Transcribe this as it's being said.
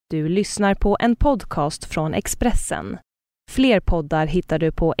Du lyssnar på en podcast från Expressen. Fler poddar hittar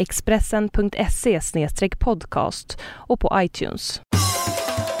du på expressen.se/podcast och på iTunes.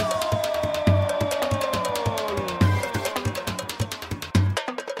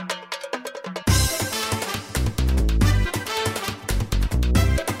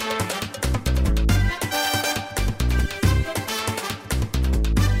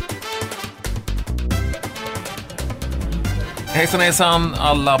 Hejsan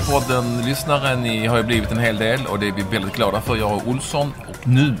alla podden-lyssnare, ni har ju blivit en hel del och det är vi väldigt glada för. Jag och Olsson och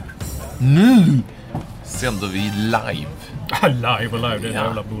nu sänder vi live. Live, det är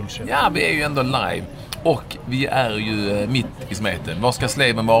jävla bullshit. Ja, vi är ju ändå live och vi är ju mitt i smeten. Var ska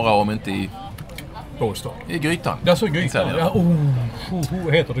sleven vara om inte i Båstad? I Grytan. Ja, så Grytan. Ja,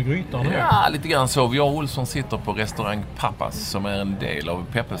 heter det Grytan här? Ja, lite grann så. Jag och Olsson sitter på restaurang Pappas som är en del av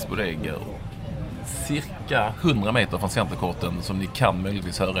Peppes Bodeger. Cirka 100 meter från centerkorten som ni kan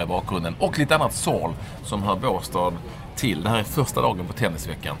möjligtvis höra i bakgrunden. Och lite annat sål som hör Båstad till. Det här är första dagen på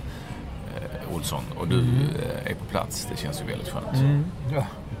tennisveckan, Olsson. Och du är på plats. Det känns ju väldigt skönt. Ja.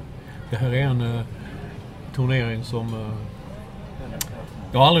 Det här är en turnering som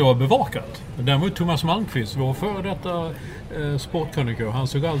jag aldrig har bevakat. Däremot Thomas Malmqvist, vår före detta sportkrönikör, han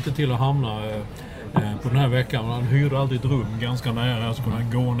såg alltid till att hamna på den här veckan. Han hyrde alltid ett rum ganska nära så kunde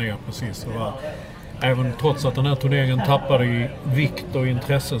han gå ner precis. Även trots att den här turneringen tappade i vikt och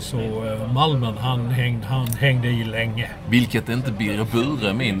intresse så Malmen han hängde i länge. Vilket inte Birre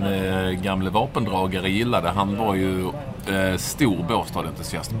Bure, min gamle vapendragare, gillade. Han var ju stor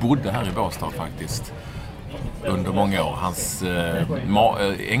Båstad-entusiast. Bodde här i Båstad faktiskt under många år. Hans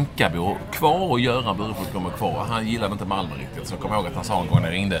änka bor kvar och Göran Burefot kommer kvar. Han gillade inte Malmö riktigt. Så jag kommer ihåg att han sa en gång när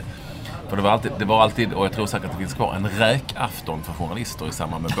jag ringde. För det var alltid, och jag tror säkert att det finns kvar, en räkafton för journalister i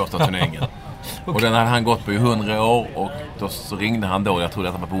samband med Båstad-turneringen. Okay. Och den hade han gått på i 100 år och då så ringde han då, jag tror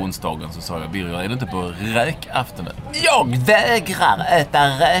att det var på onsdagen, så sa jag: Birger, är du inte på räkaftonen? Jag vägrar äta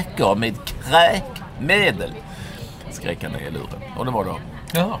räkor med kräkmedel, skrek han i luren. Och det var då.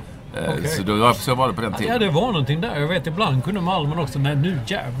 Jaha. Okay. Så var det på den tiden. Ja, det var någonting där. Jag vet, ibland kunde Malmen också, när nu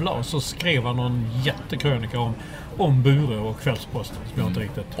jävlar, så skrev han någon jättekrönika om Bure och Kvällsposten som jag inte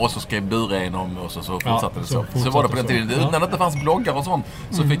riktigt. Och så skrev Bure en om och så fortsatte det så. Så var det på den tiden. Ja. När det inte fanns bloggar och sånt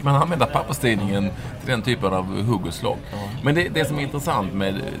så fick man använda papperstidningen till den typen av hugg och slag. Ja. Men det som är intressant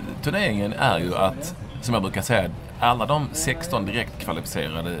med turneringen är ju att, som jag brukar säga, alla de 16 direkt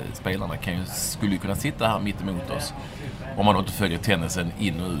kvalificerade spelarna skulle kunna sitta här mitt emot oss om man inte följer tennisen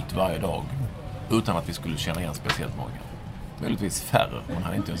in och ut varje dag utan att vi skulle känna igen speciellt många. Möjligtvis färre, men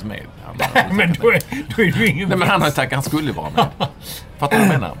han är inte ens med. Men då är du ingen. Nej, men han har sagt att han skulle vara med. Fattar du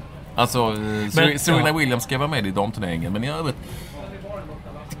vad jag menar? Alltså, Serena Williams ska vara med i damturneringen, men i övrigt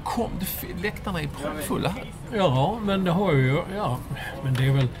läktarna är fulla här. Ja, men det har ju, men det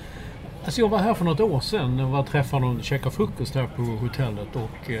är väl. Alltså jag var här för något år sedan och träffade någon, käkade frukost här på hotellet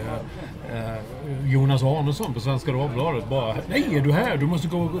och Jonas Arnesson på Svenska Dagbladet bara: nej, är du här? Du måste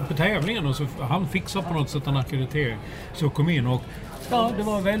gå på tävlingen. Och så han fixade på något sätt en akkreditering. Så kom in och det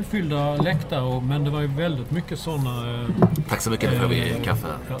var välfyllda läktare, men det var ju väldigt mycket sådana. Tack så mycket för kaffe.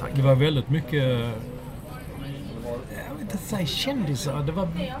 Tack. Det var väldigt mycket. Säga kändisar. Det var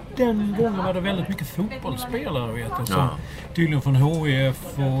den gången var det väldigt mycket fotbollsspelare, vet jag, som tydligen från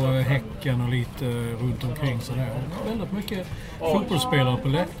HIF och Häcken och lite runt omkring så där. Väldigt mycket fotbollsspelare på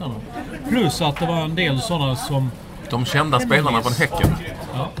läktarna. Plus att det var en del sådana som de kända spelarna från Häcken.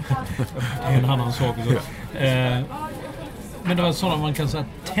 Ja. Det är en annan sak. Men det var sådana man kan säga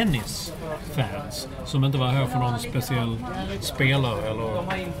tennisfans som inte var här för någon speciell spelare eller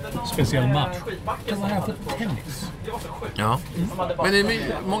speciell match. De var här för tennis. Ja. Men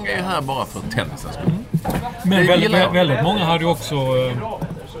många är här bara för tennis. Men väldigt många hade också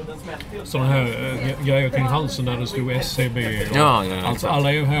sådana här grejer kring halsen där det stod SCB. Alltså alla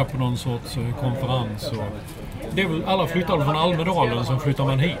är ju här på någon sorts konferens och det är väl alla flyttar från Almedalen, som flyttar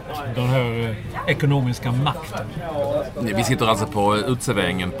man hit. Den här ekonomiska makten. Vi sitter alltså på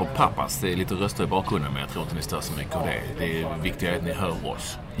utserveringen på Pappas. Det är lite röster i bakgrunden, men jag tror inte ni stör så mycket av det. Det är viktigt att ni hör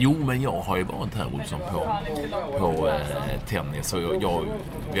oss. Jo, men jag har ju varit här, Olsson, på tennis. Och jag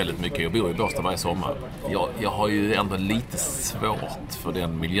väldigt mycket. Jag bor i Båstad varje sommar. Jag har ju ändå lite svårt för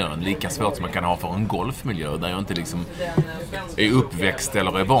den miljön. Lika svårt som man kan ha för en golfmiljö där jag inte liksom är uppväxt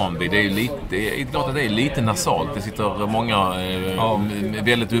eller är van vid. Det är klart att det är lite nasalt. Det sitter många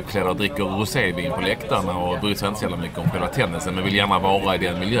väldigt uppklädda och dricker rosévin på läktarna och bryr sig inte så mycket om själva tennisen, men vill gärna vara i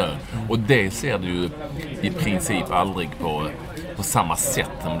den miljön. Och det ser du ju i princip aldrig på samma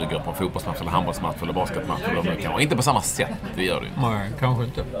sätt om du går på en fotbollsmatch eller handbollsmatch eller basketmatch eller inte på samma sätt, det gör du. Nej, kanske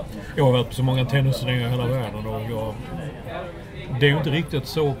inte. Jag har varit på så många tennisturneringar i hela världen och det är ju inte riktigt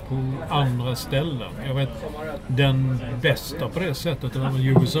så på andra ställen. Jag vet, den bästa på det sättet var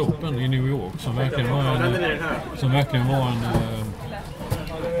US Open i New York som verkligen var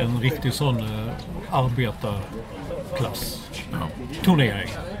en riktig sån arbetarklass turnering.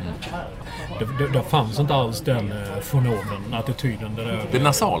 Det fanns inte alls den förnomen attityden. Det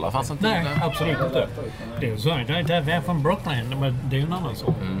nasala fanns inte? Nej, absolut inte. Det är så här, det är från Brooklyn, men det är ju en annan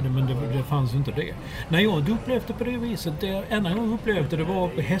sak. Men det fanns inte det. När jag upplevde på det viset, det enda jag upplevde det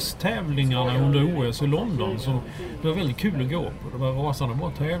var hästtävlingarna under OS i London. Så det var väldigt kul att gå på. Det var rasande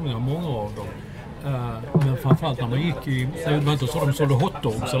bra tävlingar, många av dem. Men framförallt när man gick i, det var inte så de sålde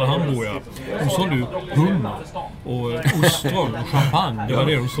hotdogs eller hamburgare. De sålde ju hummer och ostron och champagne. Det var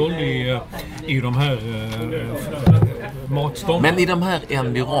det de sålde i de här matstånden. Men i de här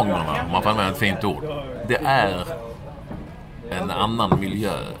environgerna, om man får använda ett fint ord, det är en annan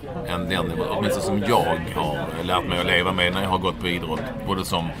miljö än den åtminstone som jag har lärt mig att leva med när jag har gått på idrott.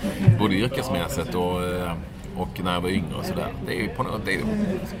 Både yrkesmässigt och när jag var yngre och sådär.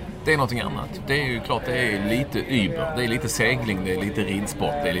 Det är någonting annat. Det är ju klart, det är lite Uber. Det är lite segling, det är lite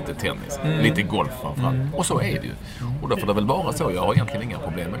ridsport, det är lite tennis. Lite golf framförallt. Och så är det ju. Och då får det väl vara så. Jag har egentligen inga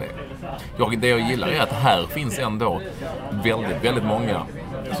problem med det. Det jag gillar är att här finns ändå väldigt, väldigt många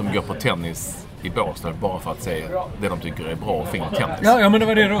som går på tennis i Båstad bara för att se det de tycker är bra och fin tennis. Ja, men det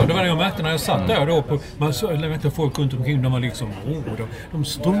var det jag märkte när jag satt där då. Man såg folk runt omkring, de var liksom, de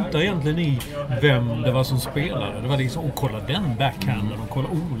struntade egentligen i vem det var som spelade. Det var liksom, kolla den backhanden och kolla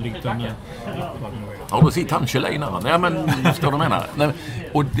liten... Ja, då sitter han Kjellin. Ja, men förstår du menar? Nej,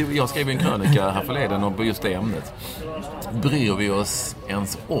 och jag skrev en krönika här förleden om just det ämnet. Bryr vi oss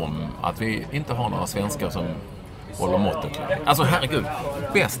ens om att vi inte har några svenskar som håller måttet? Alltså herregud,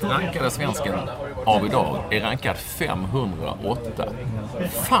 bäst rankade svensken av idag är rankad 508.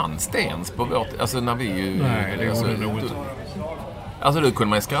 Fanns det ens på vårt... Alltså när vi ju... Nej, det gjorde det nog inte. Alltså då kunde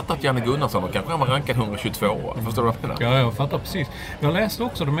man ju skratta åt Janne Gunnarsson och kanske han var rankad 122 år. Förstår du vad jag menar? Ja, jag fattar precis. Jag läste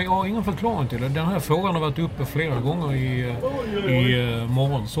också det, men jag har ingen förklaring till det. Den här frågan har varit uppe flera gånger i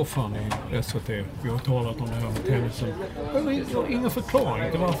morgonsoffan i SVT. Vi har talat om det här med tennisen. Jag har ingen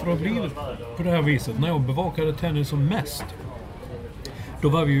förklaring till varför det har blivit på det här viset. När jag bevakade tennis som mest, då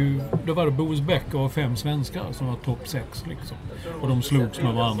var det Boris Becker och 5 svenskar som var topp 6 liksom. Och de slogs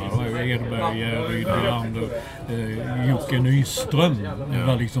med varandra. Det var ju Edberg, Järryd, Nylander, Jocke Nyström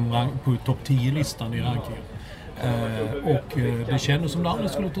var liksom på topp 10-listan i rankingen. Och det kändes som det aldrig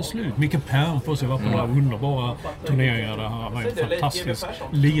skulle ta slut. Micke Pernfors var på några underbara turneringar där han var en fantastisk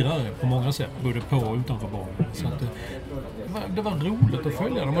lirare på många sätt, både på och utanför banan. Så att det var roligt att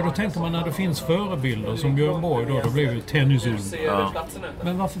följa dem. Och då tänkte man när det finns förebilder som Björn Borg då blev ju tennisund. Ja.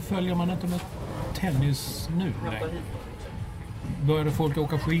 Men varför följer man inte med tennis nu längre? Började folk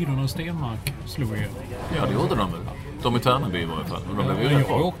åka skidor när Stenmark slog igen? Ja, det gjorde de väl. De i Tärnaby i varje fall.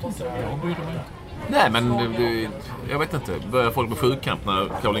 Jag åkte inte. Jag brydde mig inte. Nej, men jag vet inte. Började folk med sjukkamp när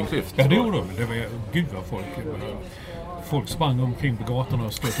Caroline Klüft? Ja, det gjorde de. Det var gud vad folk sprang omkring på gatorna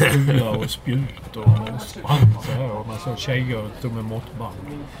och stötte kular och spjut och sprang så här. Och man såg tjejer tog med måttband.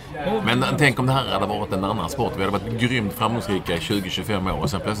 Men tänk om det här hade varit en annan sport. Vi hade varit grymt framgångsrika i 20-25 år och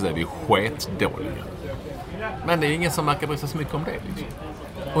sen plötsligt är vi sketdåliga. Men det är ingen som verkar bry sig så mycket om det liksom.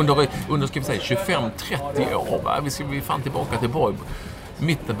 Under ska vi säga 25-30 år, va? Vi fann tillbaka till Borg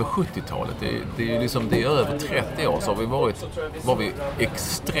mitten på 70-talet. Det är över 30 år så har var vi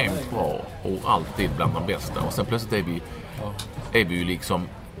extremt bra och alltid bland de bästa. Och sen plötsligt är vi ju liksom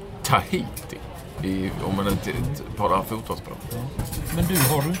Tahiti om man inte pratar fotbollsspråk. Men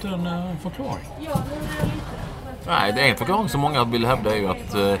har du inte en förklaring? Nej, det är en förklaring som många vill hävda är ju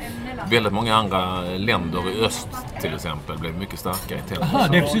att väldigt många andra länder i öst till exempel blev mycket starkare i tennis. Aha,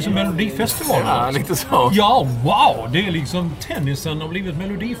 det är precis som Melodifestivalen. Ja, lite så. Ja, wow! Det är liksom tennisen har blivit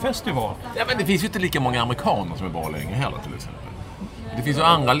Melodifestival. Ja, men det finns ju inte lika många amerikaner som är bra längre heller till exempel. Det finns ju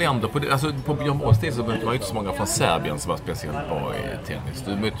andra länder på Björn Borgs tid så mötte man ju inte så många från Serbien som var speciellt bra i tennis.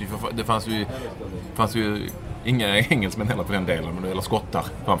 Det fanns ju inga engelsmän heller på den delen, eller skottar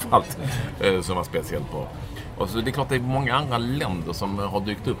framförallt som var speciellt bra. Och så det är klart det är många andra länder som har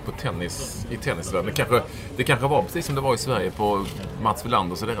dykt upp på i tennisvärlden. Det kanske var precis som det var i Sverige på Mats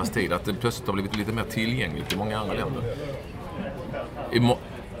Wilanders och deras tid, att det plötsligt har blivit lite mer tillgängligt i många andra länder.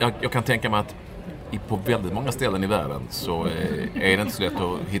 Jag kan tänka mig att på väldigt många ställen i världen så är det inte så lätt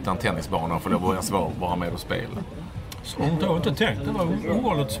att hitta en tennisbana för det var svårt att vara med och spela. Sånt har jag inte tänkt. Det var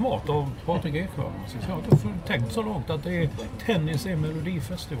ovanligt smart av Patrik Ekwall. Jag har inte tänkt så långt att tennis är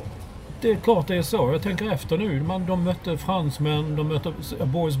Melodifestival. Det är klart det är så. Jag tänker efter nu. De mötte fransmän, de mötte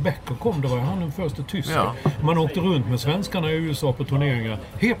Boris Becker kom. Det var han den första tyska. Ja. Man åkte runt med svenskarna i USA på turneringar.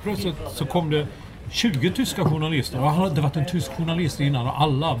 Helt plötsligt så kom det 20 tyska journalister. Jag hade varit en tysk journalist innan och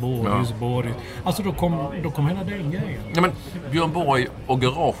alla Boris. Alltså då kom hela den grejen. Ja, men Björn Borg och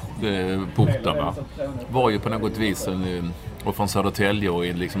garageportarna var ju på något vis och från Södertälje och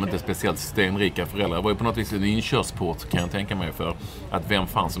liksom inte speciellt stenrika föräldrar. Var ju på något vis en inkörsport, kan jag tänka mig, för att vem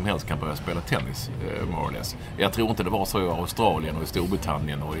fan som helst kan börja spela tennis. Jag tror inte det var så i Australien och i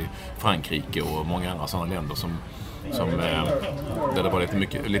Storbritannien och i Frankrike och många andra sådana länder som där det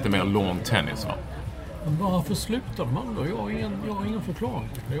var lite mer lawn tennis, va? Varför slutar man då? Jag har ingen förklaring.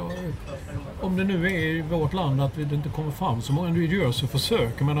 Om det nu är i vårt land att det inte kommer fram så många gör så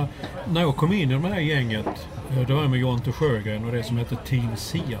försök. Men när jag kom in i det här gänget, det var med Jonte Sjögren och det som hette Team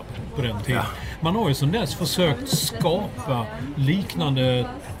Siab på den tiden. Ja. Man har ju sedan dess försökt skapa liknande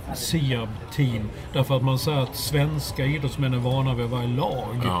Siab-team därför att man säger att svenska idrottsmän är vana vid att vara i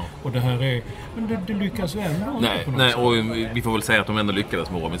lag. Ja. Och det här är... Men det lyckas väl ändå. Nej, och vi får väl säga att de ändå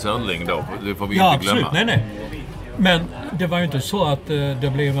lyckades med Robin Söderling då. Det får vi inte glömma. Absolut. Nej. Men det var ju inte så att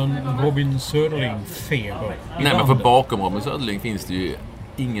det blev en Robin Söderling-feber. Nej, men för bakom Robin Söderling finns det ju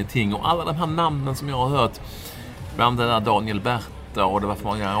ingenting. Och alla de här namnen som jag har hört, bland det där Daniel Berta och det var för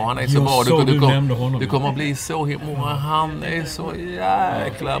många, och han är så bra. Det kommer att bli så himla. Han är så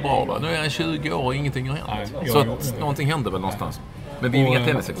jäkla bra. Va? Nu är han 20 år och ingenting har hänt. Så att någonting händer väl någonstans. Men vi är inga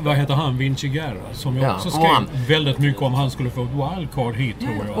tennisexperter. Vad heter han? Vinci Guerra, som jag också skrev väldigt mycket om. Han skulle få ett wildcard hit,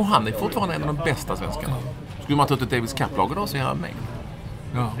 tror jag. Och han är fortfarande en av de bästa svenskarna. Skulle man ta ut ett Davis Cup-lag då så är han med.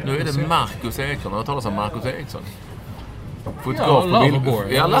 Ja, nu är det Marcus Eriksson. Jag talar om Marcus Eriksson.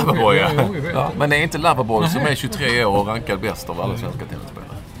 Loverboy. Ja, Loverboy. Ja. Men det är inte Loverboy som är 23 år och rankad bäst av alla svenska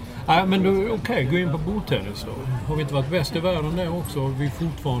tennisspelare. Nej, men okej, gå in på bordtennis då. Har vi inte varit bäst i världen där också? Vi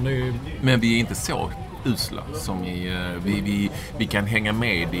fortfarande är... Men vi är inte så usla som vi kan hänga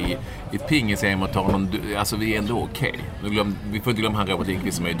med i pingis-EM och ta någon... Alltså vi är ändå okej. Vi får inte glömma han Robert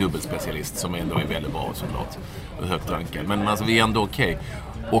Lindqvist som är dubbelspecialist som ändå är väldigt bra såklart och högt rankad. Men alltså vi är ändå okej.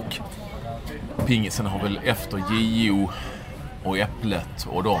 Och pingisen har väl efter JO och Äpplet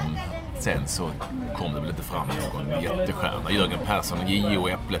och dem, sen så kom det väl inte fram någon jättestjärna. Jörgen Persson och JO och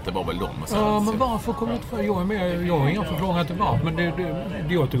Äpplet, det var väl dem. Men varför kommer det inte fram? Jag har inga förklaringar till varför, men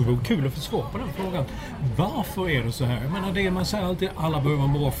jag tycker det var kul att få svar på den frågan. Varför är det så här? Jag menar, det man säger alltid, alla behöver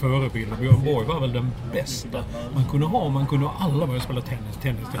en bra förebild. Björn Borg var väl den bästa man kunde ha. Alla började spela tennis.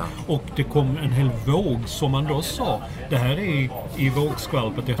 Ja. Och det kom en hel våg, som man då sa. Det här är i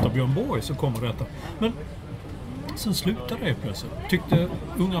vågskvalpet efter Björn Borg så kommer detta. Men sen slutade det plötsligt. Tyckte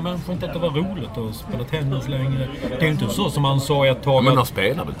unga människor inte att det var roligt att spela tennis längre. Det är inte så som man sa ett tag. Men de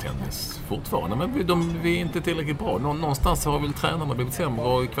spelar väl tennis fortfarande. Men vi är inte tillräckligt bra. Någonstans har väl tränarna blivit sämre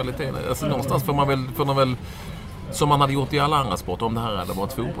och kvaliteten. Alltså någonstans får man väl som man hade gjort i alla andra sporter. Om det här hade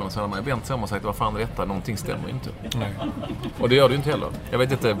varit fotboll så hade man vänt sig om och sagt vad fan är detta? Någonting stämmer inte. Nej. Och det gör det inte heller. Jag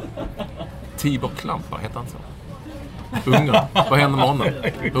vet inte. Tibor Klampa heter han så. Ungar. Vad händer med honom?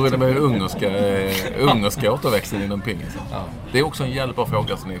 Hur är det med ungerska återväxten inom pingisen? Ja. Det är också en hjälpbar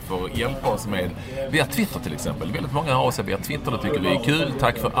fråga som ni får hjälpa oss med via Twitter till exempel. Väldigt många har sig via Twitter, det tycker vi är kul.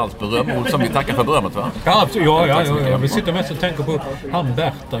 Tack för allt beröm. Som vi tackar för berömmet, va? Ja, absolut. Ja. Vi sitter mest och tänker på han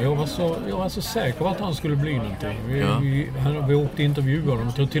Berta. Jag var så säker på att han skulle bli någonting. Vi åkte intervjuer honom.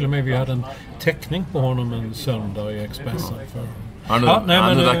 Jag tror till och med vi hade en teckning på honom en söndag i Expressen.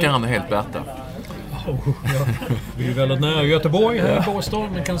 Nu verkar han helt Berta. Vi är väldigt nära Göteborg här i Båstad.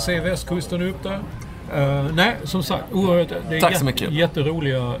 Man kan se västkusten upp där. Nej, som sagt, det är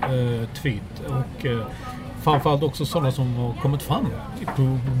jätteroliga tweet. Och framförallt också sådana som har kommit fram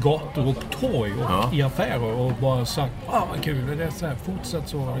på gator och torg och i affärer och bara sagt, vad kul, det är så här, fortsätt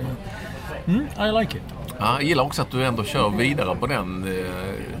så. I like it. Ja, jag gillar också att du ändå kör vidare på den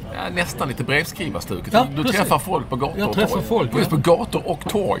nästan lite brevskrivarstuket. Ja, du träffar folk på gator och torg. Jag träffar folk. På gator och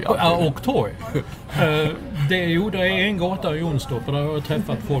torg. Ja, och torg. Det är en gata i Jonstorp och där har jag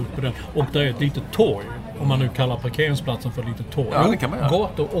träffat folk på den. Och det är ett litet torg. Om man nu kallar parkeringsplatsen för lite torg. Ja, det kan man göra.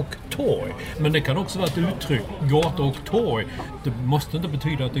 Gator och torg. Men det kan också vara ett uttryck. Gator och torg. Det måste inte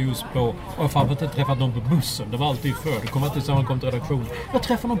betyda att det är just på... Jag har inte träffat någon på bussen. Det var alltid för. Det kommer alltid sammankom till redaktion. Jag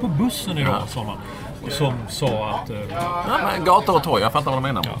träffade någon på bussen idag, som sa att... men gator och torg, jag fattar vad de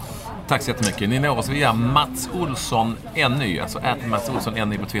menar. Ja. Tack så jättemycket. Ni når oss via Mats Olsson NY. Alltså Mats Olsson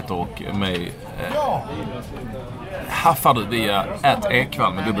NY på Twitter och mig... haffar du via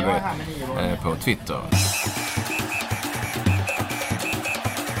 @ekvall med W på Twitter.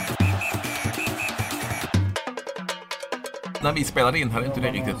 När vi spelade in hade inte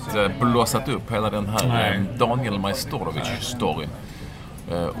det riktigt blåsat upp hela den här Daniel Majstorovic-storyn.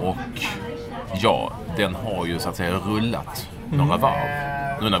 Och den har ju så att säga rullat några varv.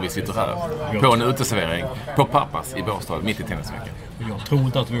 Nu när vi sitter här på en uteservering på Pappas i Båstad mitt i tennisveckan. Jag tror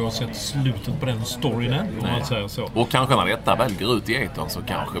inte att vi har sett slutet på den storyn än, om man säger så. Och kanske när detta väl går ut i etern så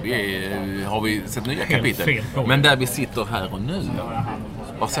kanske har vi sett nya kapitel. Men där vi sitter här och nu,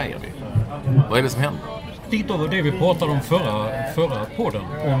 vad säger vi? Vad är det som händer? Lite av det vi pratade om förra podden.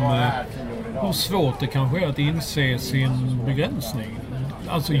 Om hur svårt det kanske är att inse sin begränsning.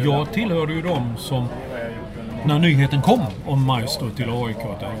 Alltså jag tillhörde ju dem som, när nyheten kom om Maestro till AIK,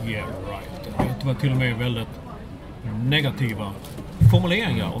 det var till och med väldigt negativa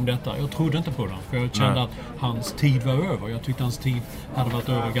formuleringar om detta. Jag trodde inte på den, för jag kände att hans tid var över. Jag tyckte hans tid hade varit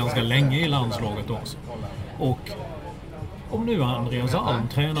över ganska länge i landslaget också. Och om nu Andreas Alm,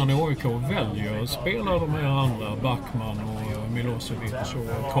 tränaren i AIK, väljer att spela de här andra, Backman och Milosevic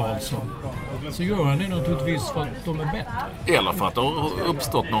och Karlsson, så gör han det naturligtvis för att de är bättre. Eller för att det har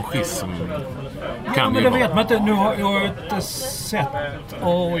uppstått någon schism. Men det vet man inte. Nu har jag inte sett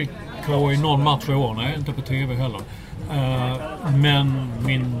AIK i någon match i år. Nej, inte på TV heller. Men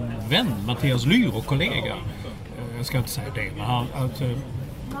min vän Mattias Lyr och kollega, jag ska inte säga det, men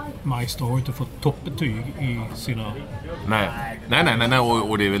Maestro har inte fått toppbetyg i sina... Nej.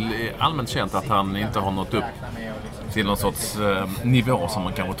 Och det är väl allmänt känt att han inte har nått upp till någon sorts nivå som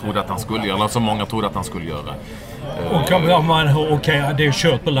man kanske trodde att han skulle göra, eller som många trodde att han skulle göra. Och det är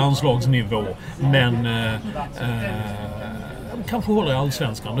kört på landslagsnivå, men kanske håller i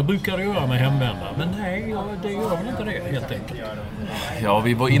allsvenskan. Det brukar det göra med hemvända, men nej, det gör väl inte det helt enkelt. Ja,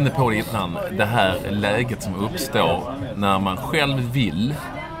 vi var inne på det innan, det här läget som uppstår när man själv vill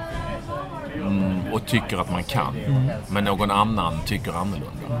och tycker att man kan, men någon annan tycker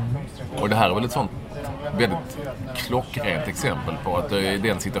annorlunda. Och det här är väl ett sånt väldigt klockrent exempel på att det är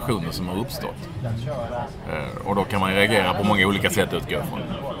den situationen som har uppstått. Och då kan man reagera på många olika sätt utgå från.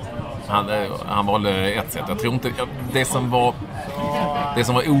 Han valde ett sätt. Jag tror inte det som var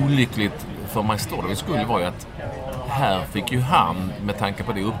olyckligt för Majstorovic skulle vara ju att här fick ju han, med tanke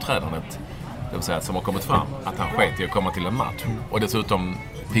på det uppträdandet, det vill säga som har kommit fram, att han sket i att komma till en match och dessutom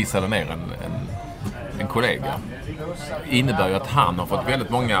pisade ner en kollega, innebär ju att han har fått väldigt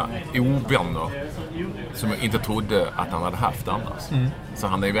många ovänner som jag inte trodde att han hade haft annars. Så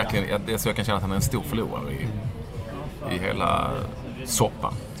han är verkligen, så jag kan känna att han är en stor förlorare i hela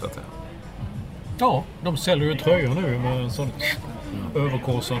soppan, så att säga. Ja, de säljer ju tröjor nu med en sån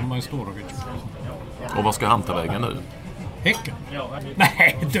överkorsad Majstorovic. Och vad ska han ta vägen nu? Häcken?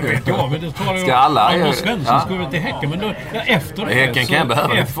 Nej, det vet jag. Men det tror jag ska alla... Anders Svensson skulle till Häcken. Men då, efter det... Häcken kan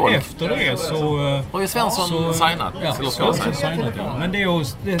behöva lite folk. Efter det så... Och är Svensson signat? Ja, Svensson signat, ja. Men det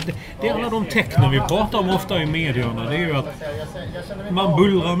är alla de tecknen vi pratar om ofta i medierna. Det är ju att man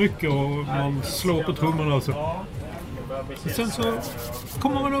bullrar mycket och man slår på trummorna. Sen så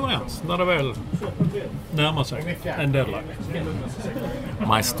kommer man överens när det väl närmar sig en deadline.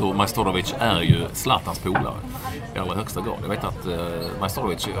 Majstorovic är ju Zlatans polare i allra högsta grad. Jag vet att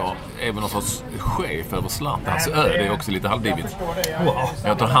Majstorovic är även någon sorts chef över Zlatans öde. Det är också lite halvdivigt. Wow.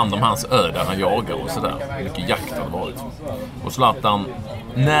 Jag tar hand om hans öde, han jagar och sådär. Mycket jakt har det varit. Och Zlatan,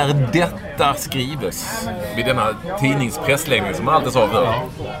 när detta skrivs vid denna tidningspressläggning som man alltid sa förr,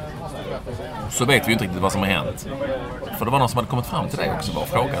 så vet vi ju inte riktigt vad som har hänt. För det var någon som hade kommit fram till dig också och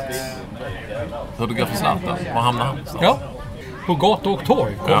frågat hur det går för Zlatan. Var hamnar han? Ja, på gator och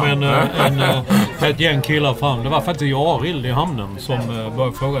torg kom ett gäng killar fram. Det var faktiskt Arild i hamnen som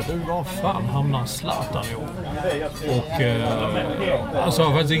började fråga var fan hamnar Zlatan i år? Och alltså jag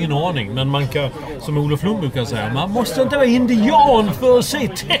har faktiskt ingen aning. Men man kan, som Olof Lund brukar säga, man måste inte vara indian för att se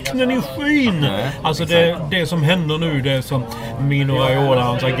tecknen i skyn. Alltså det som händer nu, det som Mino Raiola,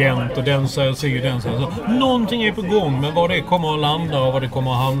 hans agent, och den säger den säger. Någonting är på gång, men var det kommer att landa och var det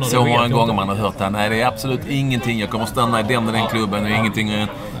kommer att hamna. Så många gånger man har hört det. Nej, det är absolut ingenting. Jag kommer att stanna i den klubben och ingenting.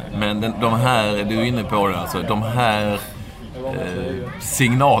 Men de här, du är inne på det, alltså, de här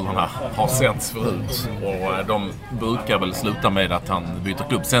signalerna har setts förut och de brukar väl sluta med att han byter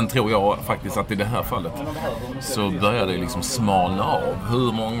klubb. Sen tror jag faktiskt att i det här fallet så börjar det liksom smalna av.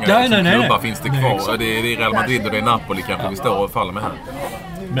 Hur många klubbar finns det kvar? Det är Real Madrid och det är Napoli kanske vi står och faller med här.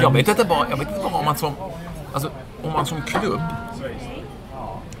 Men jag vet inte bara om man som klubb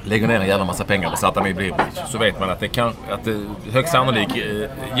lägger ner en jävla massa pengar på Zlatan Ibrahimovic, så vet man att det högst sannolikt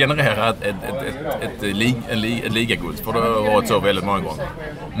genererar ett ligaguld, för det har varit så väldigt många gånger.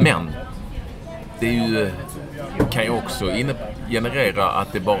 Men det är ju, kan ju också generera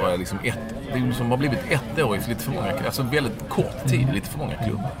att det bara är liksom det är som har blivit ett år i lite för många, alltså väldigt kort tid, lite för många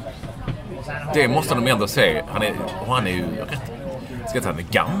klubbar. Det måste de ändå se. Han är ju rätt. Ska jag säga att han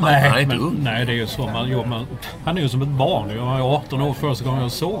är gammal? Han är inte ung. Nej, det är ju så. Han är ju som ett barn. Jag var 18 år första gången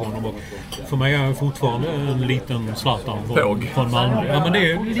jag såg honom. Och för mig är han fortfarande en liten Zlatan från Malmö. Ja, men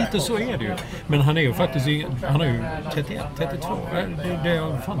det är lite så är det ju. Men han är ju faktiskt han är ju 31, 32.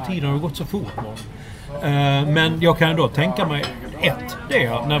 Tiden har gått så fort. Men jag kan då tänka mig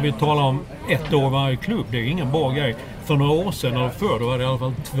när vi talar om 1 år varje klubb, det är ingen bra grej. För några år sedan eller förr, då var det i alla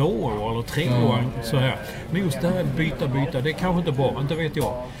fall 2 år eller 3 år så här. Men just det här byta, det är kanske inte bra, inte vet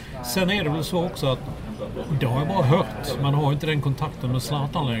jag. Sen är det väl så också att det har jag bara hört. Man har inte den kontakten med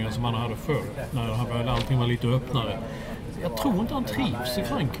Zlatan längre som man hade förr. När allting var lite öppnare. Jag tror inte han trivs i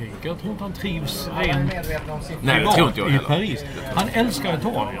Frankrike. Jag tror inte han trivs rent i Paris. Han älskar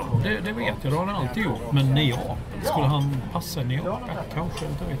Italien. Det vet jag. Det har han alltid gjort. Men Neapel, skulle han passa Neapel? Kanske,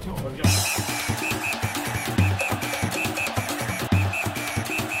 inte vet jag.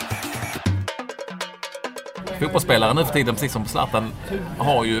 Fotbollsspelare nu för tiden, precis som Zlatan,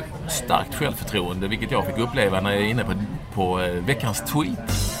 har ju starkt självförtroende, vilket jag fick uppleva när jag är inne på veckans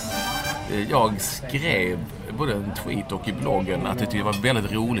tweet. Jag skrev både en tweet och i bloggen att jag tyckte det var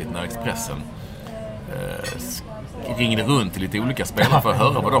väldigt roligt när Expressen ringde runt till lite olika spelare för att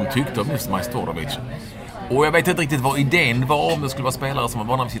höra vad de tyckte om just Majstorovic. Och jag vet inte riktigt vad idén var, om det skulle vara spelare som var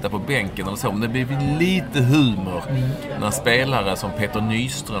vana att sitta på bänken eller så. Men det blev lite humor när spelare som Peter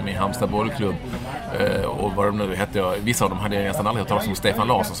Nyström i Halmstad bollklubb och vad de nu hette, vissa av dem hade jag nästan aldrig hört talas om, Stefan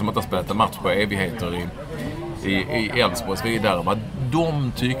Larsson som inte har spelat en match på evigheter i Elfsborg och så vidare. Vad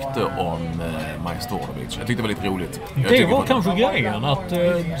de tyckte om Majstorovic. Jag tyckte det var lite roligt. Det var kanske grejen att...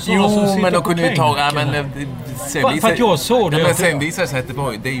 men de kunde ju ta... För att jag såg det... Men sen visade sig att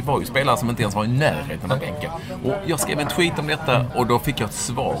det var ju spelare som inte ens var i närheten av bänken. Och jag skrev en tweet om detta och då fick jag ett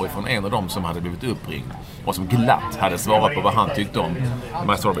svar från en av dem som hade blivit uppringd och som glatt hade svarat på vad han tyckte om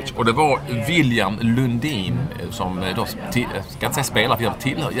Majstorovic. Och det var William Lundin som då, ska inte säga spelare för jag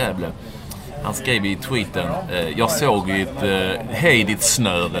tillhör Gävle. Han skrev i tweeten, jag såg hej ditt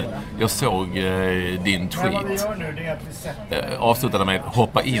snöre, jag såg din tweet. Avslutade med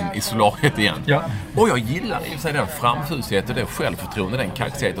hoppa in i slaget igen. Ja. Och jag gillar i sig den framfusighet, det självförtroende, den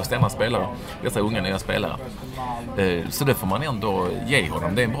kaxighet och stämma spelare, dessa unga nya spelare. Så det får man ändå ge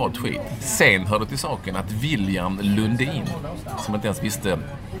honom, det är en bra tweet. Sen hörde till saken att William Lundin, som inte ens visste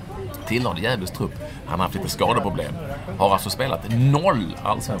tillhörde Gävles trupp, han har haft lite skadeproblem. Har alltså spelat 0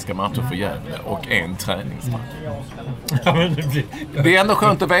 allsvenska matcher för Gävle och 1 träningsmatch. Det är ändå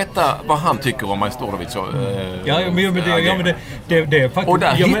skönt att veta vad han tycker om Majstorovic. Det är faktiskt... Och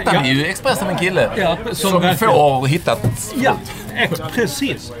där hittar ni ju Expressen en kille som får hittat... Ja,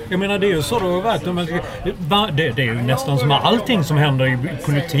 precis. Jag menar, det är ju så det har varit. Det är ju nästan som allting som händer i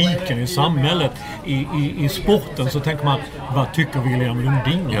politiken, i samhället, i sporten, så tänker man, vad tycker William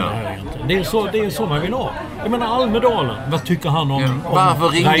Lundin om det här egentligen? Det är så man vill ha. Jag menar, Almedalen, vad tycker han om... Varför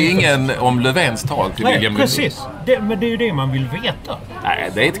ringde ingen om Löfvens tal till William Lundin? Precis. Men det är ju det man vill veta.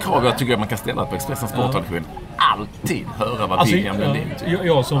 Nej, det är ett krav jag tycker man kan ställa på Expressens sportredaktion. Alltid höra vad William Lundin tycker.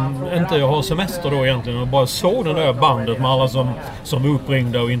 Jag som inte har semester då egentligen och bara såg det där bandet med alla som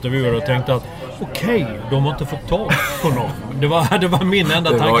uppringde och intervjuade och tänkte att okej, de har inte fått tag på någon. Det var min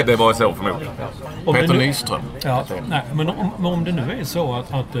enda tanke. Det var så förmodligen. Peter Nyström. Ja, nej, men om det nu är så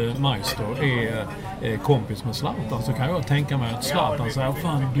att Majstor är kompis med Zlatan, så kan jag tänka mig att Zlatan säger,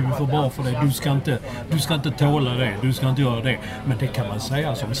 fan, du är för bra för det, du ska inte tåla det, du ska inte göra det. Men det kan man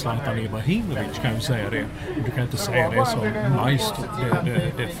säga som Zlatan Ibrahimovic, kan ju säga det. Du kan inte säga det som Majstor,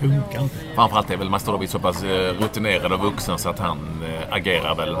 det funkar inte. Framförallt är väl Majstorovic så pass rutinerad och vuxen så att han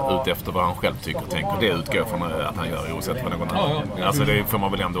agerar väl ut efter vad han själv tycker och tänker. Det utgår från att han gör oavsett vad någon annan. Alltså det får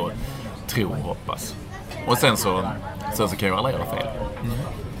man väl ändå tro och hoppas. Och sen så kan ju alla göra fel.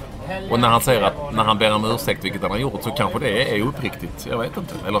 Och när han säger att när han ber om ursäkt, vilket han har gjort, så kanske det är uppriktigt. Jag vet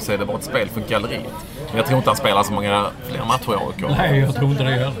inte. Eller så är det bara ett spel för galleriet. Men jag tror inte han spelar så många fler matcher i AIK. Nej, jag tror inte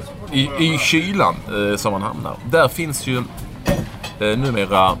det heller. I kylan som han hamnar. Där finns ju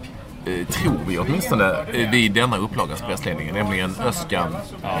numera, tror vi åtminstone, vid denna upplagas pressledningen, nämligen Özcan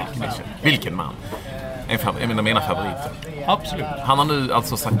vilken man? En av mina favoriter. Absolut. Han har nu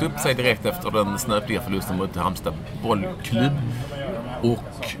alltså sagt upp sig direkt efter den snöpliga förlusten mot Halmstad bollklubb.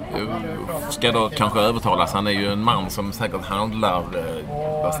 Och ska då kanske övertalas. Han är ju en man som säkert handlar,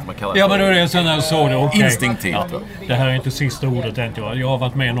 vad ska man kalla det? Ja, men då är det sen när jag såg det, okej. Instinktivt. Ja, det här är inte sista ordet, tänkte jag. Jag har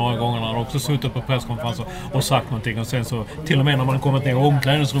varit med några gånger när han också suttit på presskonferenser och sagt någonting. Och sen så, till och med när man kommit ner i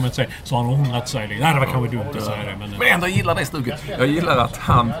omklädningsrummet så har han ångrat sig. Nej, det var kanske dumt att säga det. Men ändå gillar det stuket. Jag gillar att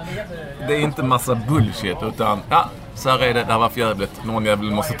det är inte massa bullshit, utan så här är det, det här var för jävligt. Någon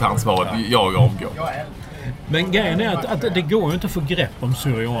jävel måste ta ansvaret. Jag avgår. Men grejen är att det går ju inte att få grepp om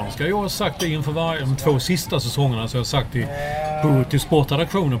syrianska. Jag har sagt det inför de 2 sista säsongerna, så jag har sagt till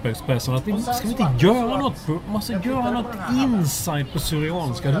sportredaktionen på Expressen att vi ska inte göra något. Man måste göra något insight på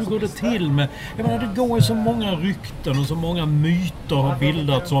syrianska. Hur går det till med... Jag menar, det går ju så många rykten och så många myter har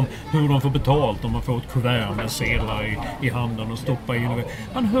bildats om hur de får betalt om man får ett kuvert med sedlar i handen och stoppa in.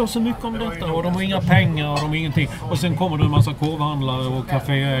 Man hör så mycket om detta och de har inga pengar och de har ingenting. Och sen kommer det en massa korvhandlare och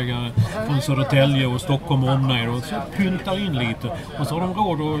kaféägare från Södertälje och Stockholm och omnejd och så pyntar in lite. Och så har de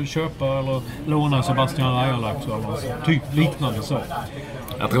råd att köpa eller låna Sebastian Rajalax eller typ liknande så.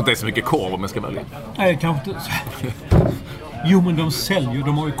 Jag tror inte det är så mycket korv om jag ska välja. Nej, kanske inte. Jo, men de säljer,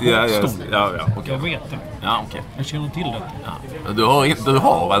 de har ju korvstånd. Ja, okay. Jag vet det. Ja, okej. Jag känner till det. Ja. Du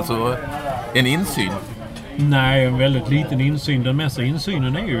har alltså en insyn? Nej, en väldigt liten insyn. Den mesta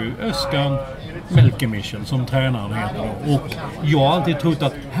insynen är ju Özcan Melkemichel som tränaren heter. Och jag har alltid trott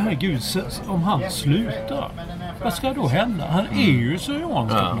att, herregud, om han slutar, vad ska då hända? Han är ju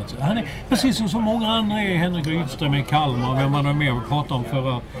syriansk. Ja. Han är precis som så många andra är. Henrik Rydström i Kalmar, vem man är med och pratar om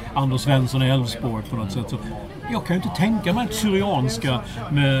förra Anders Svensson i Elfsborg på något sätt. Så jag kan ju inte tänka mig ett syrianska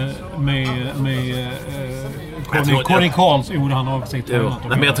med Conny Karls. Jo, han har säkert tränat.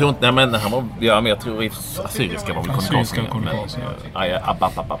 Nej, men jag tror inte... Nej, men han var... Ja, men jag tror assyriska var väl Conny Karls.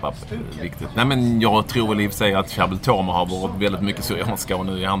 Viktigt. Nej, men jag tror väl i och för sig att Chabel Tomer har varit väldigt mycket syrianska och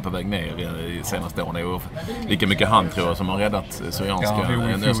nu är han på väg ner i senaste åren. Det är lika mycket han, tror jag, som har räddat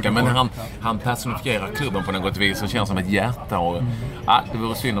syrianska. Men han personifierar klubben på något vis och känns som ett hjärta. Och, det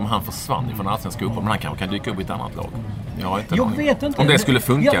vore synd om han försvann från allsvenska uppåt, men han kanske kan dyka upp i ett annat lag. Jag vet inte. Om det skulle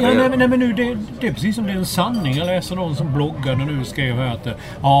funka. Nej, men nu, det är precis som det är en sanning. Jag läser någon som bloggade nu skrev här att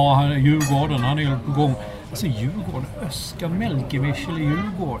Djurgården, han är på gång. Alltså Djurgården, Özcan Melkemichel i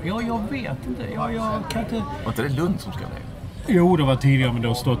Djurgården. Ja, jag vet inte. Jag kan inte... Var inte det Lund som ska med? Jo, det var tidigare, men det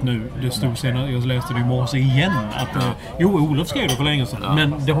har stått nu. Det stod senare, jag läste det i morse igen. Att, Olof skrev det för länge sedan. Ja.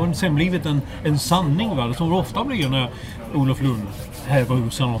 Men det har sen blivit en sanning, va? Som det ofta blir när Olof Lund häver ur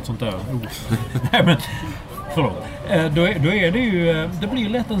sig något sånt där. Nej, men... Förlåt. Då är det ju... Det blir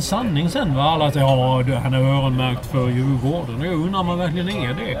lätt en sanning sen, va? Alla säger han är öronmärkt för Djurgården. Och jag undrar om man verkligen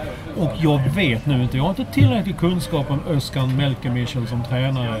är det. Och jag vet nu inte. Jag har inte tillräcklig kunskap om Özcan Melkemichel som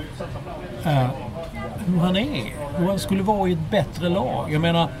tränare. Hur han är. Hur han skulle vara i ett bättre lag. Jag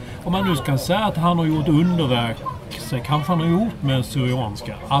menar, om man nu ska säga att han har gjort underverk, så kanske han har gjort med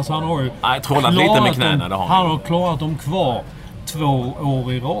syrianska. Alltså han har ju... Jag trollat lite med knäna, det har han har klarat dem kvar 2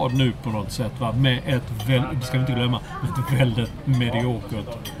 år i rad nu på något sätt, va? Med det ska vi inte glömma, ett väldigt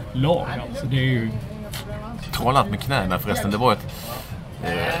mediokert lag. Alltså det är ju... Trollat med knäna förresten, det var ett...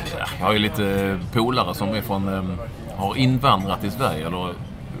 jag har ju lite polare som är har invandrat i Sverige, eller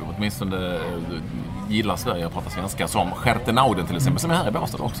åtminstone gillar Sverige och pratar svenska, som Schertenauden till exempel, som är här i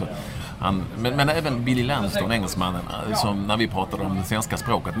Båstad också. Men även Billy Lanston, engelsmannen, som när vi pratade om det svenska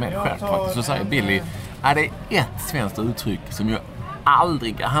språket med skärt faktiskt, så säger Billy, är det ett svenskt uttryck som ju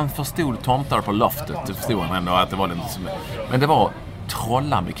aldrig, han förstod tomtar på loftet, det förstod han ändå att det var lite som, men det var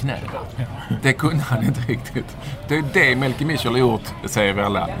trolla med knä. Det kunde han inte riktigt. Det är det Melkemichel har gjort, säger vi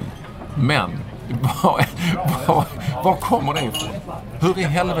alla. Men var kommer det ifrån? Hur i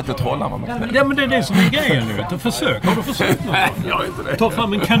helvete trollar man med knä? Ja, men det är det som är grejen nu. Har du försökt något? Nej, jag har inte det. Ta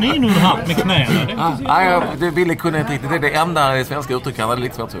fram en kanin ur en hatt med knäna. Det ville kunna inte riktigt. Det är det enda svenska uttrycket han hade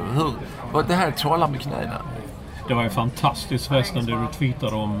lite svårt. Det här trollar med knäna. Det var ju fantastiskt förresten det du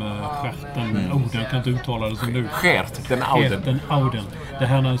tweetade om Scherten. Jag kan inte uttala det som du. Scherten Auden. Det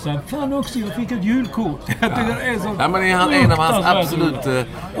här när du säger, fan också, jag fick ett julkort. Jag tycker det är så... Ja, men det är en av hans absolut...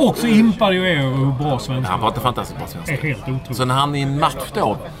 Också impar ju hur bra svenska. Han var inte fantastiskt bra svenska. Det är helt otroligt. Så när han i en match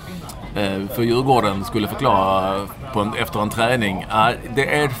då för Djurgården skulle förklara efter en träning,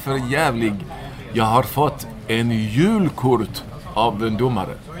 det är för jävlig. Jag har fått en julkort av en domare.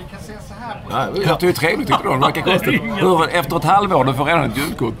 Ja, det är ju trevligt, tycker du. Man kan konstigt. Efter ett halvår du får redan ett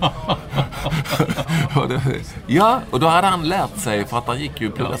julkort. Ja, och då hade han lärt sig, för att han gick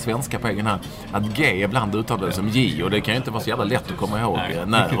ju plugga svenska på egen hand, att G ibland uttalades som J, och det kan ju inte vara så jävla lätt att komma ihåg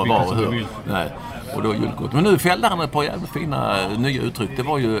när och var och hur. Nej. Och då julkort. Men nu fällde han ett par jävla fina nya uttryck. Det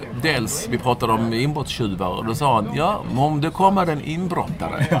var ju dels, vi pratade om inbrottstjuvar, och då sa han, om det kommer en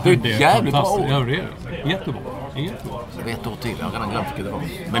inbrottare. Ja, det är ett jävligt bra ord. Ja, det är jättebra. Jag vet år till, jag har redan glömt vilket det var.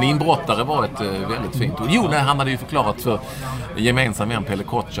 Men inbrottare var ett väldigt fint ord. Han hade ju förklarat för gemensam vän Pelle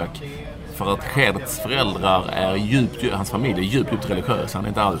Kotschak, för att Scherts föräldrar är hans familj är djupt religiös. Han är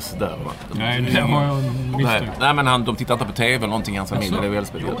inte alls där. Nej, det har jag misstänkt. Nej, men de tittar inte på tv eller någonting i hans familj. Det är väldigt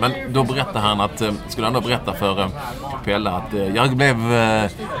speciellt. Men då berättade han att, skulle han då berätta för Pelle att jag blev,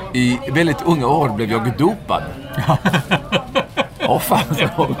 i väldigt unga år blev jag dopad. Ja, fan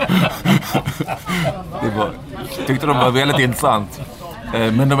så. Tyckte de var väldigt intressant.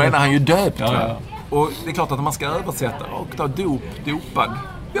 Men de menar han ju döpt. Ja. Och det är klart att man ska översätta och ta dopad.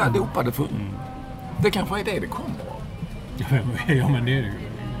 Ja, dopade full. Det kanske är det kommer. Ja, men det är ju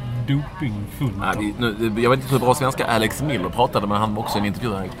dopingfund. Jag vet inte hur bra svenska Alex Miller pratade, men han var också en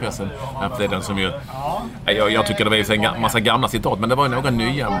intervju här i Expressen. Det är den som ju, jag tycker det var ju en massa gamla citat, men det var ju några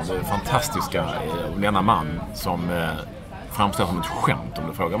nya fantastiska denna man som framstår som ett skämt om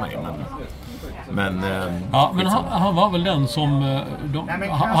du frågar mig. Men han var väl den som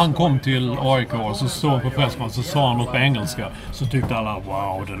han kom till AIK och så stod på presskonferensen, så sa han något på engelska, så tyckte alla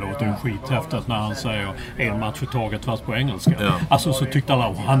wow, det låter ju skithäftigt när han säger en match i taget fast på engelska. Alltså så tyckte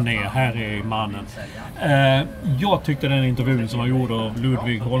alla här är mannen. Jag tyckte den intervjun som han gjorde av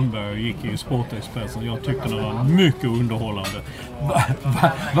Ludvig Holmberg och gick i Sportexpressen, jag tyckte den var mycket underhållande.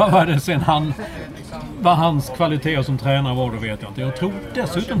 Vad var det sen vad hans kvaliteter som tränare var, det vet jag inte. Jag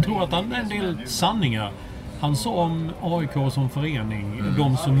dessutom tror att han en del sanningar han sa om AIK som förening,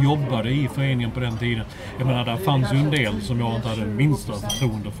 de som jobbade i föreningen på den tiden. Jag menar, där fanns ju en del som jag inte hade minsta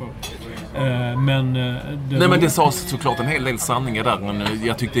förtroende för. Men det sades såklart en hel del sanningar där, men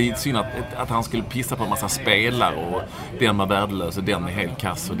jag tyckte det är synd att han skulle pissa på en massa spelare och den var värdelös och den är helt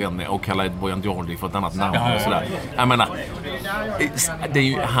kass och den är och kallade Bojan Jordi för ett annat namn och sådär. Jag menar, det är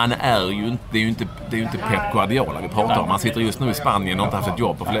ju inte Pep Guardiola vi pratar om. Han sitter just nu i Spanien och inte haft ett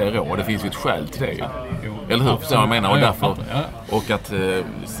jobb på flera år och det finns ju ett skäl till det. Eller hur? Så jag menar, och därför och att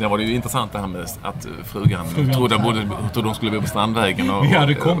sen var det ju intressant det här med att frugan trodde de skulle bo på Strandvägen. Vi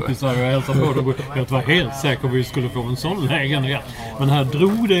hade kompisar och hälsade på dem. Jag var helt säker på att vi skulle få en sån lägen igen. Men här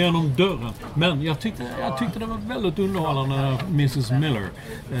drog det genom dörren. Men jag tyckte det var väldigt underhållande när Mrs. Miller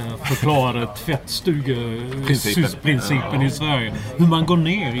förklarade tvättstugeprincipen i Sverige. Hur man går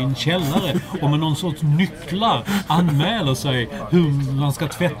ner i en källare och med någon sorts nycklar anmäler sig hur man ska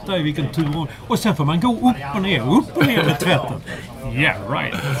tvätta i vilken tur. Och sen får man gå upp och ner med tvätten. Yeah,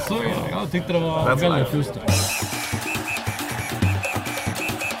 right. Så jag tyckte det var väldigt lustigt.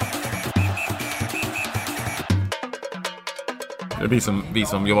 Vi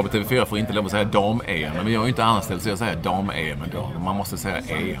som jobbar på TV4 får inte lov att säga dam-EM, men vi har ju inte anställt så jag säger dam-EM idag. Man måste säga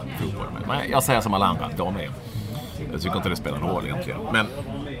EM-fotboll. Men jag säger som alla andra, dam-EM. Jag tycker inte det spelar någon roll egentligen.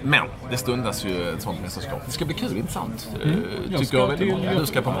 Men det stundas ju ett sånt mästerskap. Det ska bli kul, intressant. Tycker jag väldigt många. Du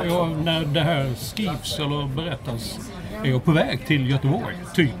ska på match. När det här skrivs eller berättas är jag på väg till Göteborg.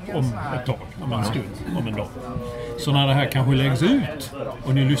 Typ om ett tag, om en stund, om en dag. Så när det här kanske läggs ut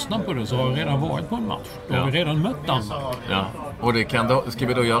och ni lyssnar på det så har jag redan varit på en match. Då har vi redan mött Danmark. Ja. Och ska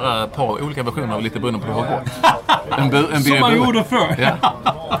vi då göra ett par olika versioner av lite beroende på hur det har gått? Som man gjorde förr. Ja.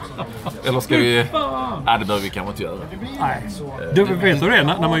 Eller ska vi... Nej, det behöver vi kanske inte göra. Nej. Du vet du det?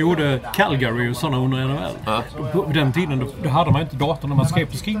 När man gjorde Calgary och sådana under NHL. Ja. På den tiden då hade man inte datorn när man skrev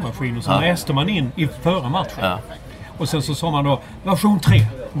på skrivmaskinen. Så läste man in i förra matchen. Ja. Och sen så sa man då version 3.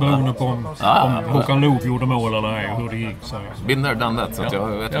 Beroende på om Håkan Loof gjorde mål eller ej, hur det gick. Been there, done that, så att jag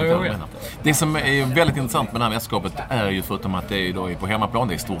vet inte vad jag menar. Det som är väldigt intressant med det här mästerskapet är ju, förutom att det är då på hemmaplan,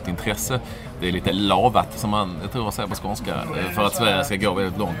 det är stort intresse. Det är lite lavat, som jag tror jag säger på skånska, för att Sverige ska gå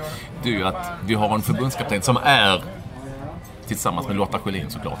väldigt långt. Det är ju att vi har en förbundskapten som är, tillsammans med Lotta Schelin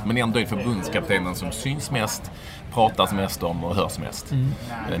såklart, men ändå är förbundskaptenen som syns mest, pratas mest om och hörs mest.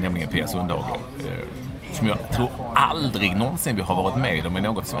 Nämligen Pia Sundhage. Som jag tror aldrig någonsin vi har varit med om i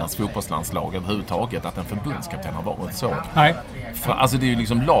något svenskt fotbollslandslag överhuvudtaget, att en förbundskapten har varit så. Nej. För, alltså det är ju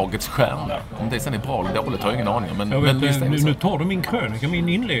liksom lagets stjärna. Om det sen är bra eller dåligt har jag ingen aning om. Men nu tar du min krönika, min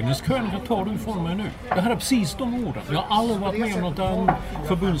inledningskrönika tar du ifrån mig nu. Jag hade precis de orden. Jag har aldrig varit med om att en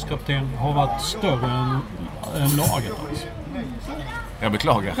förbundskapten har varit större än laget. Alltså. Jag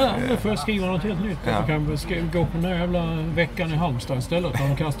beklagar. Ja, nu får jag skriva något helt nytt. Ja. Jag kan gå på den här jävla veckan i Halmstad istället där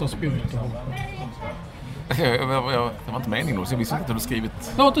de kastar spjut. Det var inte meningen då, så jag visste inte att du skrivit...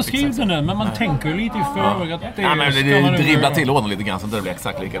 Jag har inte skrivit den än, men man tänker ju lite i förväg att det... Ja, men det dribblar till orden lite grann så det blir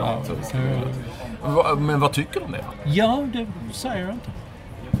exakt likadant. Men vad tycker du om det? Ja, det säger jag inte.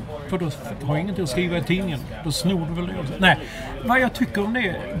 För då har jag ingenting att skriva i tidningen. Då snor du väl det. Nej, vad jag tycker om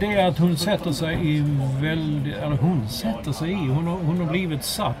det är att hon sätter sig i hon har blivit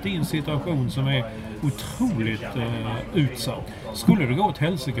satt i en situation som är otroligt utsatt. Skulle det gå åt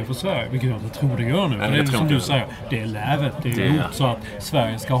helsike för Sverige, vilket jag inte tror det gör nu, för det är som du säger, det är lävet, det är gjort så att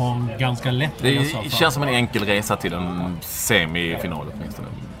Sverige ska ha en ganska lätt resa. Det känns som en enkel resa till en semifinal åtminstone.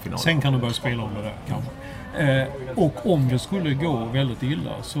 Sen kan du börja spela om det där kanske. Och om det skulle gå väldigt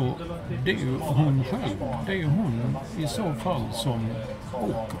illa så det är ju hon själv. Det är ju hon i så fall som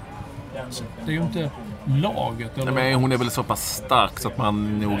åker. Det är ju inte laget. Eller... Nej, men hon är väl så pass stark så att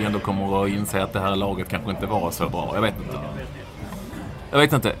man nog ändå kommer att inse att det här laget kanske inte var så bra. Jag vet inte. Jag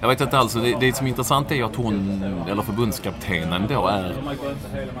vet inte alls. Det som är intressant är att hon, eller förbundskaptenen då, är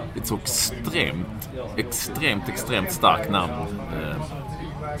ett så extremt starkt namn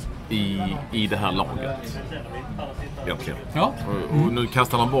i det här laget. Egentligen. Ja. Och nu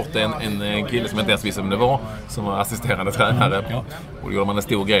kastar man bort en kille som inte ens visste vem det var, som var assisterande tränare. Ja. Och då gjorde man en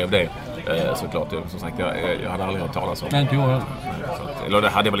stor grej av det. Såklart, som sagt, jag hade aldrig hört talas om. Nej, inte jag heller. Eller det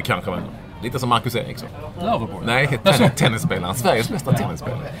hade jag väl kanske, men lite som Marcus Eriksson. Överborg. Nej, tennisspelaren. Sveriges bästa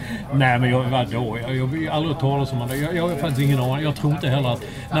tennisspelare. Nej, men jag har aldrig talat om det. Jag har faktiskt ingen aning. Jag tror inte heller att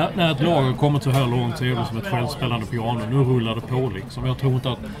när ett lag har kommit så här långt så är det som ett självspelande piano. Nu rullar det på liksom. Jag tror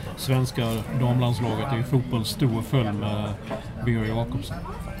inte att svenska damlandslaget i fotboll stod och föll med B.O. Jakobsson.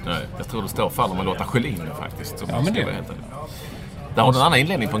 Nej, jag tror det står och faller med Lotta Schelin faktiskt. Ja, men det. Där har du en annan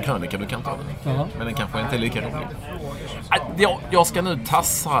inledning på en krönika, du kan ta den. Ja. Men den kanske inte är lika rolig. Jag ska nu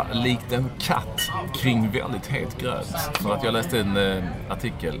tassa likt en katt kring väldigt het gröt. För att jag läste en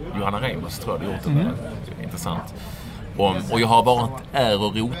artikel, Johanna Reimers tror jag gjort den. Intressant. Och jag har varit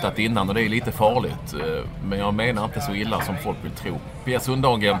och rotat innan och det är lite farligt. Men jag menar inte så illa som folk vill tro. Pia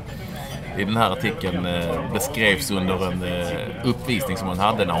Sundhagen i den här artikeln beskrevs under en uppvisning som hon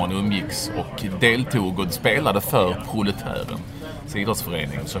hade när hon umgicks och deltog och spelade för Proletären,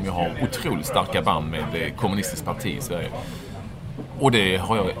 idrottsföreningen, som ju har otroligt starka band med det kommunistiska parti i Sverige. Och det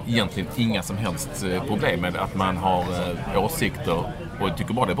har jag egentligen inga som helst problem med, att man har åsikter, och jag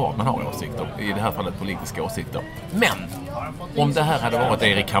tycker bara det är bra att man har åsikter, i det här fallet politiska åsikter. Men om det här hade varit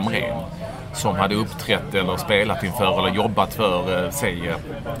Erik Hamrén som hade uppträtt eller spelat inför eller jobbat för säg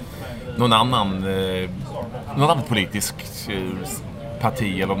någon annan politisk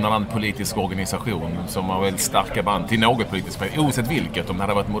parti eller någon annan politisk organisation som har väldigt starka band till något politiskt parti, oavsett vilket, om det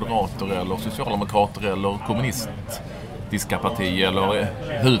hade varit moderater eller socialdemokrater eller kommunistiska parti eller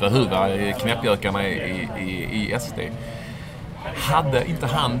huva knäppjökarna i SD. Hade inte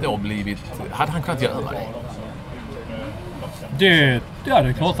han då hade han kunnat göra det? Det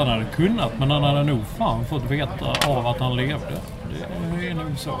är klart han hade kunnat, men han hade nog fan fått veta av att han levde. Det är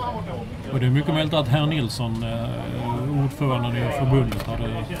nog så. Och det är mycket möjligt att herr Nilsson, ordföranden i förbundet, hade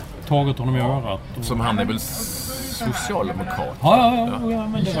tagit honom i örat. Som han är väl socialdemokrat? Ja,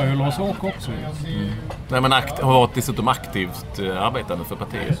 men det var ju Lars-Åke också. Nej, men har varit dessutom aktivt arbetande för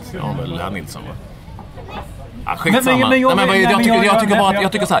partiet. Ja, väl herr Nilsson, va? Ja, skitsamma. Jag tycker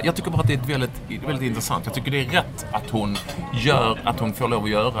bara att det är väldigt intressant. Jag tycker det är rätt att hon får lov att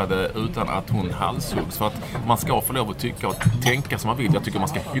göra det utan att hon halshuggs. För att man ska få lov att tycka och tänka som man vill. Jag tycker man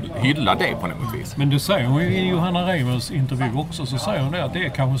ska hylla det på något vis. Men du säger hon i Johanna Reimers intervju också, så säger hon det att det är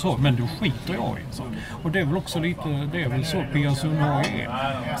kanske så, men du skiter jag i. Så. Och det är väl också lite, det är väl så Pia Sundhage är.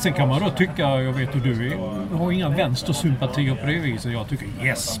 Sen kan man då tycka, jag vet att du har inga vänstersympatier på det viset. Jag tycker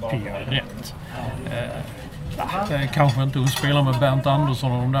yes, Pia är rätt. Kanske inte att spela med Bernt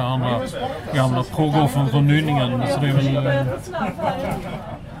Andersson och de där andra gamla proggoffen från Nynningen, så det är väl...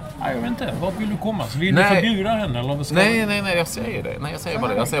 Nej, jag vet inte. Vad vill du komma? Så vill du förbjuda henne? Eller vad ska nej, jag säger det. Nej, jag säger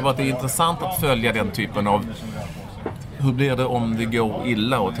bara det. Jag säger bara att det är intressant att följa den typen av... Hur blir det om det går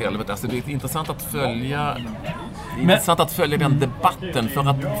illa åt helvete? Alltså, det är intressant att följa den debatten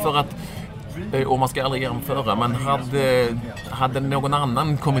för att och man ska aldrig jämföra, men hade någon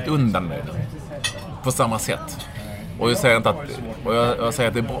annan kommit undan med det på samma sätt. Och jag säger inte att jag säger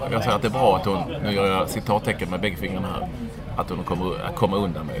att det är bra att hon, nu gör jag citattecken med bägge fingrarna här, att hon kommer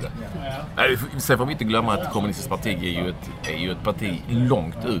undan med det. Sen får vi inte glömma att kommunistiskt parti är ju ett parti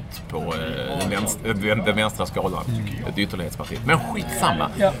långt ut på den vänstra skalan. Ett ytterlighetsparti. Men skitsamma.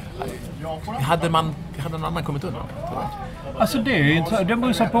 Ja. Hade någon annan kommit undan? Alltså det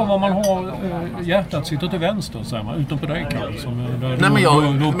beror på vad man har. Hjärtat sitter till vänster, säger man, utom på dig, Kalle, som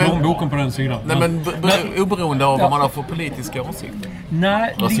du plånboken på den sidan. Nej, men oberoende av vad man har för politiska åsikter.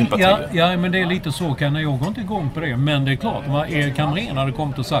 Nej, men det är lite så. Jag går inte igång på det, men det är klart, Erik Hamrén hade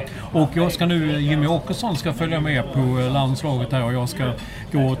kommit och sagt, och jag ska nu, Jimmy Åkesson ska följa med på landslaget här och jag ska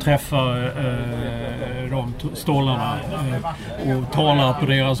gå och träffa de stålarna och tala på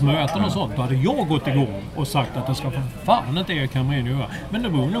deras möten och sånt. Då hade jag gått igång och sagt att det ska för fan inte Erik Hamrén göra. Men det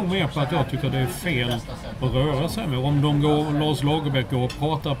beror nog mer på att jag tycker det är fel att röra sig med. Om de går, Lars Lagerbäck går och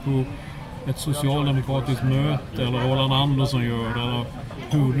pratar på ett socialdemokratiskt möte, eller Roland Andersson gör det, eller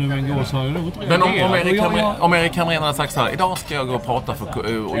hur nu en går, så har jag nog inte reagerat. Men om Erik Hamrén hade sagt så här: idag ska jag gå och prata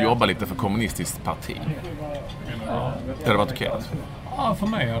och jobba lite för kommunistiskt parti. Det hade varit okej. Ja, för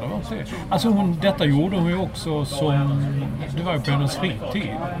mig hade det varit det. Alltså detta gjorde hon ju också som... Det var ju på hennes fritid.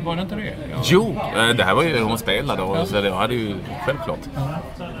 Var det inte det? Jo, det här var ju hon spelade och så det hade ju självklart.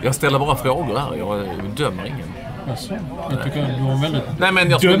 Jag ställer bara frågor här. Jag dömer ingen. Alltså, jag tycker att du har en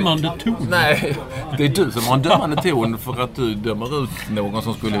väldigt dömande ton. Nej, det är du som har en dömande ton för att du dömer ut någon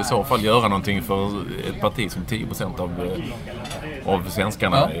som skulle i så fall göra någonting för ett parti som 10% av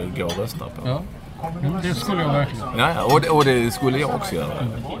svenskarna går och röstar på. Ja. Det skulle jag verkligen. Ja, och det skulle jag också göra.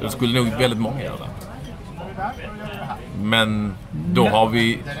 Det skulle nog väldigt många göra. Men då har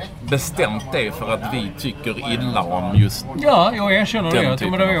vi bestämt det för att vi tycker illa om just jag erkänner det.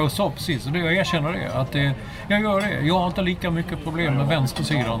 Men det jag sa precis. Jag erkänner det. Att jag gör det. Jag har inte lika mycket problem med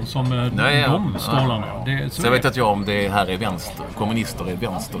vänstersidan som de stålarna. Så jag vet inte om det här är vänster. Kommunister är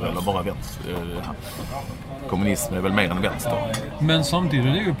vänster eller bara vänster. Kommunism är väl mer än vänster. Men samtidigt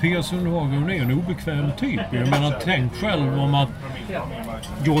är ju Pia Sundhage är en obekväm typ. Jag menar, tänk själv om att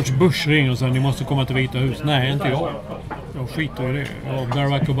George Bush ringer och säger ni måste komma till Vita hus. Nej, inte jag. Jag skiter i det.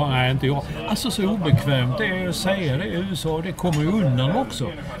 Barack Obama, nej, inte jag. Alltså så obekvämt det är att säga det i USA. Det kommer ju undan också.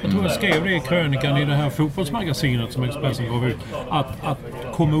 Jag tror jag skrev det i krönikan i det här fotbollsmagasinet som Expressen gav ut. Att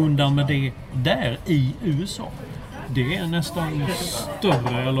komma undan med det där i USA. Det är nästan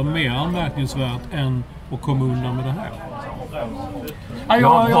större eller mer anmärkningsvärt än att komma undan med det här.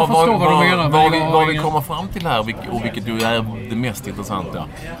 Jag förstår vad du menar. Vad vi kommer fram till här, och vilket ju är det mest intressanta,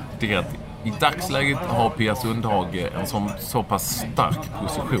 det är att i dagsläget har Pia Sundhage en så pass stark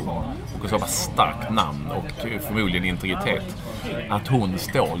position och så pass starkt namn och förmodligen integritet att hon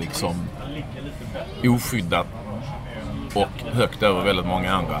står liksom oskyddat och högt över väldigt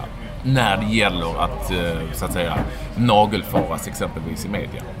många andra när det gäller att så att säga nagelfaras exempelvis i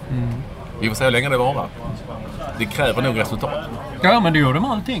media. Vi får se hur länge det varar. Det kräver nog resultat. Ja, men det gör det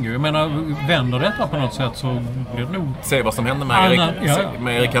med allting. Jag menar, vänder detta på något sätt så blir det nog... Se vad som hände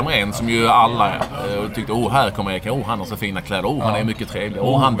med Erik Hamrén som ju alla tyckte, här kommer Erik, han har så fina kläder, han är mycket trevlig,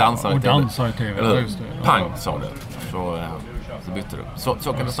 han dansar i TV. Eller, pang, sa det. Så bytte du.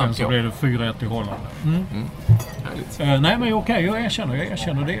 Så kan det sen så blev det 4-1 i Holland. Nej, men okej, jag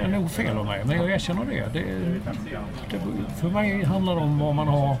erkänner det är nog fel av mig, men jag erkänner det. För mig handlar det om vad man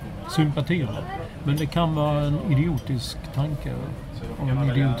har sympatier med. Men det kan vara en idiotisk tanke och en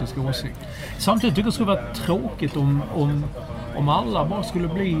idiotisk åsikt. Samtidigt tycker jag det skulle vara tråkigt om alla bara skulle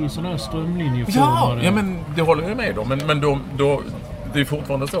bli sådana här strömlinjeformade. Ja, men det håller jag med om. Men då det är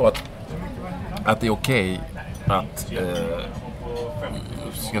fortfarande så att det är okej att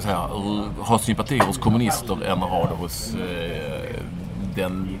ska jag säga, ha sympatier hos kommunister än att ha det hos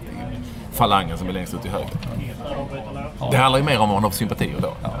den falangen som är längst ut i höger. Ja. Det handlar ju mer om vad man har sympatier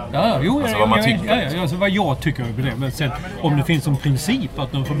då. Vad jag tycker om det. Men sen, om det finns en princip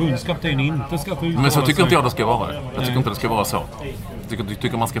att en förbundskapten inte ska få uttala. Men så tycker inte jag det ska vara. Jag tycker inte det ska vara så. Jag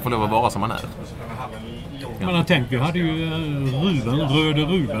tycker man ska få lov att vara som man är. Men jag tänkte, vi hade ju Röde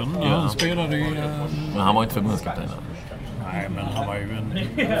Ruben när han spelade i... Men han var inte förbundskapten. Nej, men han var ju en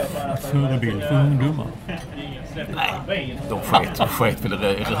förebild för ungdomar. Nej, de sket väl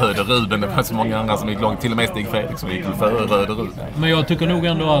Röde Ruben. Det var så många andra som gick långt. Till och med Stig Fredrik som gick före Röde Ruben. Men jag tycker nog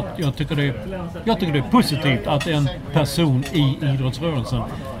ändå att jag tycker det är positivt att en person i idrottsrörelsen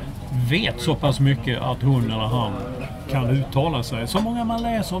vet så pass mycket att hon eller han kan uttala sig. Så många man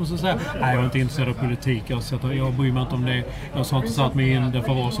läser om så säger nej, jag är inte intresserad av politik. Jag bryr mig inte om det. Jag har inte satt mig in, det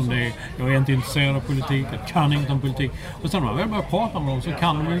får vara som det är. Jag är inte intresserad av politik. Jag kan inte om politik. Och sen när man väl börjar prata med dem så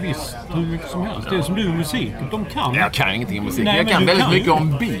kan de ju visst hur mycket som helst. Det är som du i musik. De kan. Jag kan ingenting om musik. Nej, jag kan väldigt mycket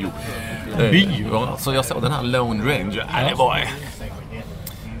om bio. Så jag såg den här Lone Ranger.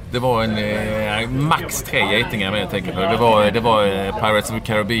 Det var en max 3 getingar med, jag tänker på. Det var Pirates of the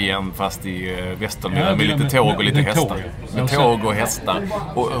Caribbean fast i västern med lite tåg och lite hästar. Med tåg och hästar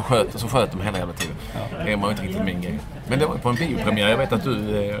och så sköt de hela jävla tiden. Det var inte riktigt min grej. Men det var på en biopremiär. Jag vet att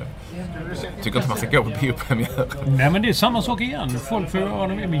du tycker inte man ska gå på biopremiär. Nej, men det är samma sak igen. Folk får göra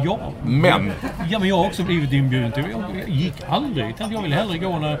det med jag. Men jag har också blivit inbjuden till. Jag gick aldrig. Jag vill hellre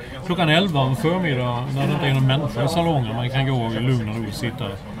gå när klockan 11 om förmiddag när det inte är någon människa i salongen. Man kan gå i lugn och ro och sitta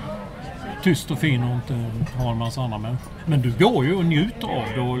tyst och fin och inte ha en massa andra människor. Men du går ju och njuter av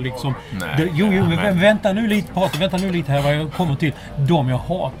det och liksom... Vänta nu lite här vad jag kommer till. De jag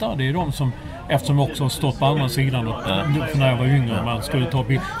hatar, det är de som... Eftersom jag också har stått på andra sidan och när jag var yngre man skulle ta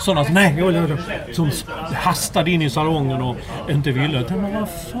bild. Sådana som hastade in i salongen och inte ville. Men vad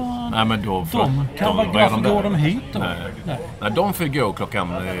fan? Nej, men då varför går de hit då? Nej, de får gå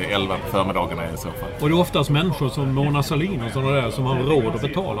klockan 11 på förmiddagarna i så fall. Och det är oftast människor som Mona Sahlin och sådana där som har råd att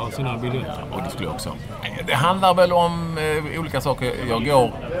betala sina biljetter. Och det skulle jag också. Det handlar väl om olika saker. Jag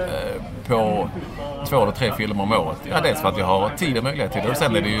går på 2 eller 3 filmer om året. Ja, dels för att jag har tid och möjlighet till det. Och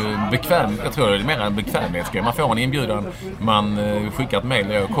sen är det ju bekväm. Jag tror det är mer en bekvämlighetsgrej. Man får en inbjudan, man skickar ett mejl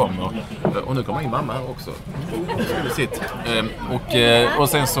när jag kommer. Och nu kommer min mamma här också. Och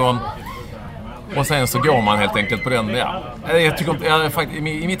sen så Och sen så går man helt enkelt på den där. Jag tycker inte,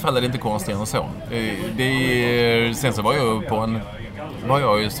 i mitt fall är det inte konstigare än så. Sen så var jag på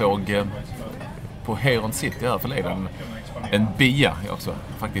såg på Heron City här förleden en bia också.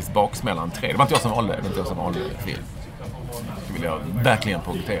 Faktiskt Baksmällan 3. Det var inte jag som valde film. Det vill jag verkligen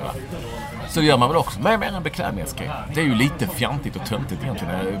poängtera. Så det gör man väl också. Men mer en beklädnadsgrej. Det är ju lite fjantigt och töntigt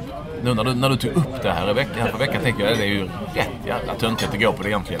egentligen. Nu när du tog upp det här för veckan tänker jag att det är ju rätt jävla töntigt att gå på det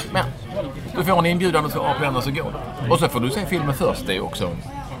egentligen. Men du får en inbjudan och så på den och så går det. Och så får du se filmen först, det är också.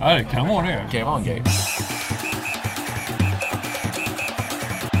 Ja, det kan vara det. Det kan vara en grej.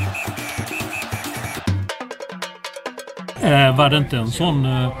 Var det inte en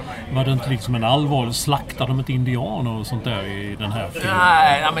sån... Var det inte liksom en allvarlig slaktad om ett indianer och sånt där i den här filmen?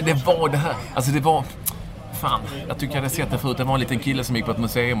 Nej, men det var det här. Alltså det var... Fan, jag tycker jag hade sett det förut. Det var en liten kille som gick på ett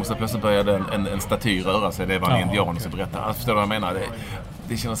museum och så plötsligt började en staty röra sig. Det var en indian som berättade. Alltså, förstår du vad jag menar?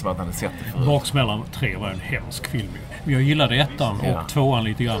 Det känns som att han hade sett det förut. Baksmällan 3 var en hemsk film. Jag gillade 1:an och 2:an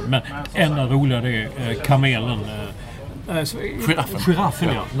lite grann. Men enda roliga det är kamelen. Giraffen,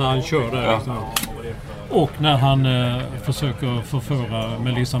 ja. När han kör där liksom. Och när han försöker förföra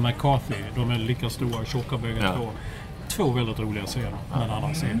Melissa McCarthy. De är lika stora, tjocka bägge två väldigt roliga scener.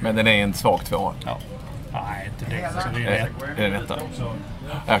 Men den är en svag 2. Ja. Nej, inte det. Alltså, det är rätt.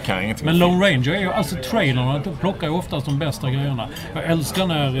 Jag kan ingenting. Men Lone Ranger är ju, alltså trailerna plockar ju oftast de bästa grejerna. Jag älskar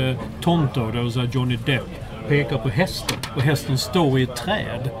när Tonto, det vill säga Johnny Depp, pekar på hästen. Och hästen står i ett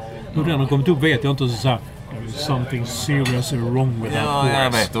träd. Hur den har kommit upp vet jag inte, så här. Something seriously wrong with that horse. Ja,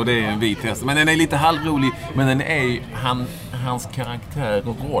 jag vet, och det är en vit häst. Men den är lite halvrolig. Men den är hans karaktär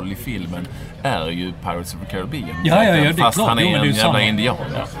och roll i filmen är ju Pirates of the Caribbean. Ja, det är fast klart. Han är en jävla samma. indian.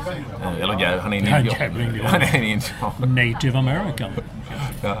 Ja. Eller han är en indian. Han är en indian. Native American.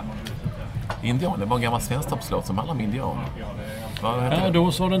 Ja. Indian, det var en gammal svensktoppslåt som handlar om indianer. Ja,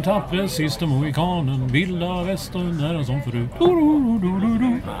 då sa den tappre sista mohikanen. Vilda västern är den som förut.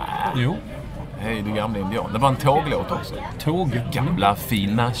 Jo. Hej, du gamla indian. Det var en tåglåt också. Tåg. Gamla,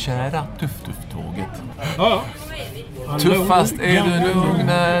 fina, kära, tåget. Ja. Tuffast är du lugn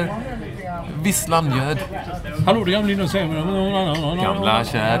när visslan ljöd. Hallå, det gamla indian säger. Gamla,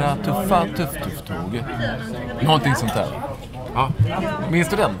 kära, tåget. Någonting sånt där. Ja. Minns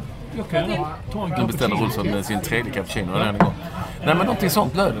du den? Okej, ta en Nu beställer Olsson med sin 3:e cappuccino den gång. Nej, men någonting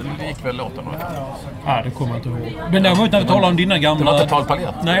sånt löd. Det gick väl låten. Ja, det kommer jag inte ihåg. Men däremot när vi talar om dina gamla... Det var inte Paul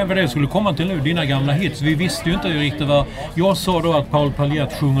Paljett. Nej, vad det skulle komma till nu. Dina gamla hits. Vi visste ju inte riktigt vad... Jag sa då att Paul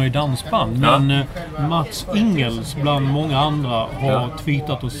Paljett sjunger i dansband. Men Mats Ingels bland många andra har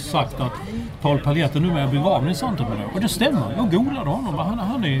tweetat och sagt att Paul Paljett är numera begravningsentreprenör. Och det stämmer. Jag googlade honom.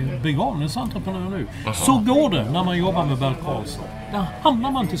 Han är begravningsentreprenör nu. Så går det när man jobbar med Bert Karlsson. Där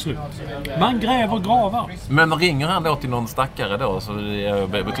hamnar man till slut. Man gräver gravar. Men ringer han då till någon stackare då, så jag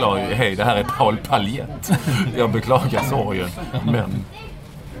beklagar, hej, det här är Paul Paljett. Jag beklagar sorgen, men...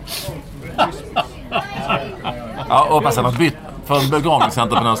 Ja, hoppas han har bytt. För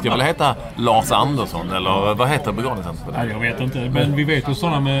begravningsentreprenör ska väl heta Lars Andersson, eller vad heter begravningsentreprenör? Nej, jag vet inte, men vi vet ju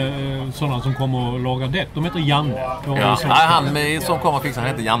sådana som kommer och lagar däck. De heter Janne. Ja, han som kommer och fixar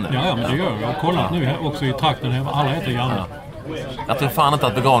heter Janne. Ja, men det gör jag. Jag har kollat nu också i trakten, alla heter Janne. Ja. Jag tror fan inte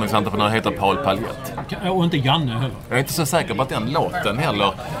att begravningsentreprenör heter Paul Paljett. Och inte Janne heller. Jag är inte så säker på att den låten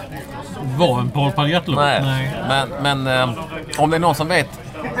heller var en Paul Paljett-låt. Nej. Men om det är någon som vet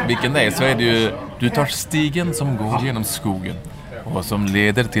vilken det är, så är det ju: du tar stigen som går genom skogen och som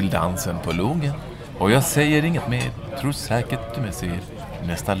leder till dansen på logen. Och jag säger inget mer, tror säkert du mig ser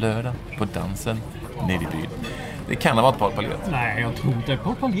nästa lördag på dansen nere i byn. Det kan ha varit Paul Paljett. Nej, jag tror inte.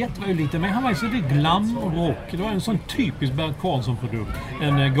 Paul Paljett var ju lite mer. Han var ju så det glam och rock. Det var en sån typisk Bert Karlsson-produkt.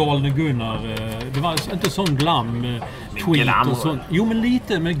 En Galne Gunnar. Det var inte sån glam. Tweet och sånt. Jo, men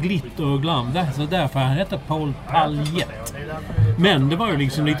lite med glitter och glam. Så därför han hette Paul Paljett. Men det var ju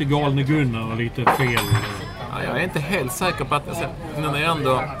liksom lite Galne Gunnar och lite fel. Ja, jag är inte helt säker på att...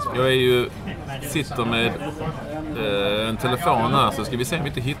 sitter med en telefon här, så ska vi se om vi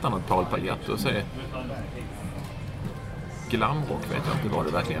inte hittar något Paul Paljett och se... Glamrock vet jag inte vad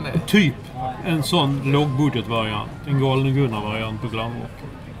det verkligen är. Typ en sån lågbudgetvariant. En Galne Gunnar-variant på glamrock.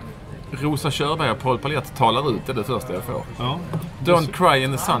 Rosa Körberg och Paul Paljett talar ut, det är det första jag får. Ja. Don't Cry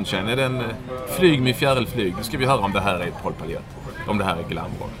in the Sunshine. Är den Flyg med fjärilflyg? Nu ska vi höra om det här är Paul Paljett. Om det här är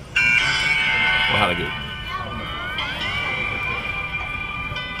glamrock. Och herregud.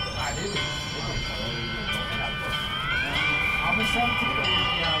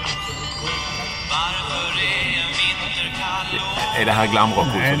 Är det här glamrock?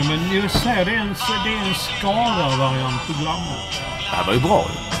 Nej, men jag säger det är en skala-variant på glamrock. Det här var ju bra.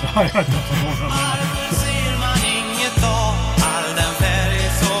 Ja, jag vet inte vad ser man inget av all den färg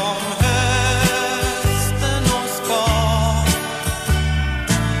som hör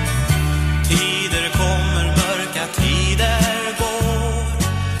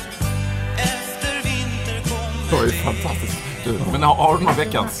Det var ju fantastiskt. Men har du någon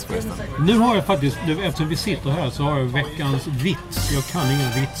veckans förresten? Nu har jag faktiskt, eftersom vi sitter här så har jag veckans vits. Jag kan inga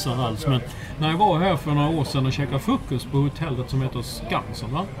vitsar alls, men när jag var här för några år sedan och käkade frukost på hotellet som heter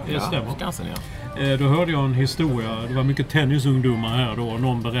Skansen, va? Det stämmer. Skansen, ja. Då hörde jag en historia. Det var mycket tennisungdomar här då.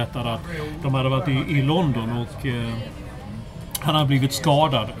 Någon berättade att de hade varit i London och han hade blivit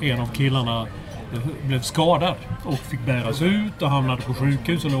skadad. En av killarna blev skadad och fick bäras ut och hamnade på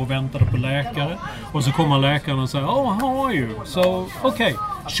sjukhus och låg och väntade på läkare. Och så kommer läkaren och säger, "Oh, how are you?" So, okay,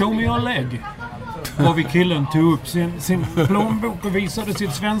 show me your leg. Och vi killen tog upp sin plånbok och visade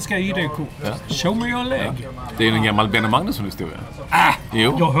sitt svenska ID-kort. Ja. Show me your leg. Ja. Det är ju en gammal Benno Magnusson-historia.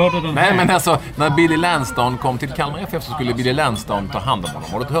 Jo. Jag hörde den. Nej, men alltså, när Billy Lansdowne kom till Kalmar FF så skulle Billy Lansdowne ta hand om honom.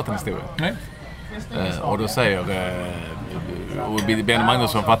 Har du inte hört den historien? Nej. Och då säger och Benno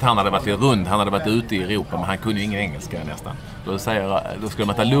Magnusson, för att han hade varit rund, han hade varit ute i Europa, men han kunde ju ingen engelska nästan. Då skulle de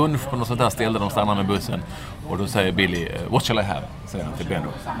äta lunch på något sånt där ställe, de stannar med bussen. Och då säger Billy, "What shall I have?" säger han till Benno.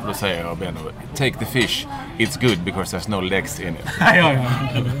 Och då säger Benno, "Take the fish, it's good because there's no legs in it."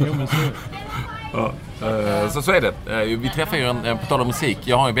 Ja. Så är det. Vi träffar ju på tal om musik.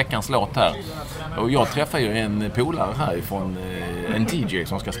 Jag har ju veckans låt här. Och jag träffar ju en polare härifrån, en DJ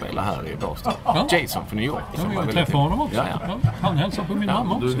som ska spela här i Båstad. Ja. Jason från New York. Jag träffar honom också. Ja. Han hälsar på min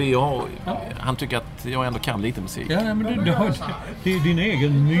mamma också. Han tycker att jag ändå kan lite musik. Ja, men det är din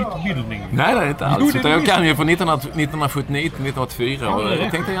egen mytbildning. Nej, det är inte alls. Utan jag kan ju från 1979 till 1984. Och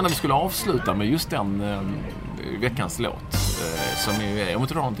jag tänkte gärna att vi skulle avsluta med just den veckans låt. Som är, om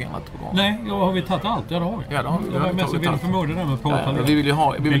inte du har någonting annat på gång. Nej, har vi tagit allt? Ja, det har vi. Ja, det har vi. Jag var mest vill förmoda det med påtalet. Vi vill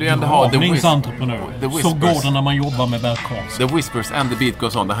ju ändå ha The Whispers. Så går det när man jobbar med Bert Karlsson. The Whispers and the Beat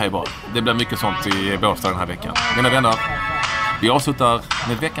Goes On. Det här är bra. Det blir mycket sånt i Båstad den här veckan. Mina vänner, vi avslutar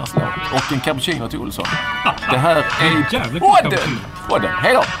med veckans låt och en cappuccino till Olsson. Det här är Podden.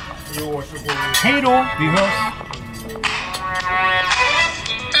 Hej då! Hej då, vi hörs!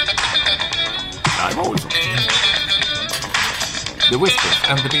 Det var Olsson. The Whispers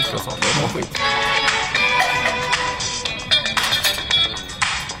and the Beat Goes On. Det var skit.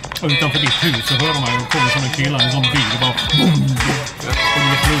 Och utanför ditt hus så hör man ju kommer som en killar i en sån bil och bara boom! Och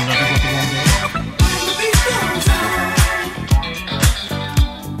det flundrar det gått igång det.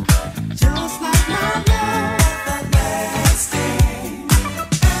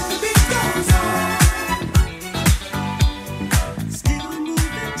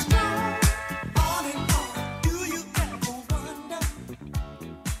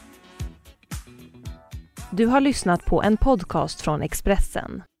 Du har lyssnat på en podcast från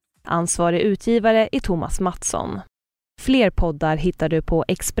Expressen. Ansvarig utgivare är Thomas Mattsson. Fler poddar hittar du på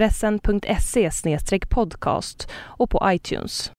expressen.se/podcast och på iTunes.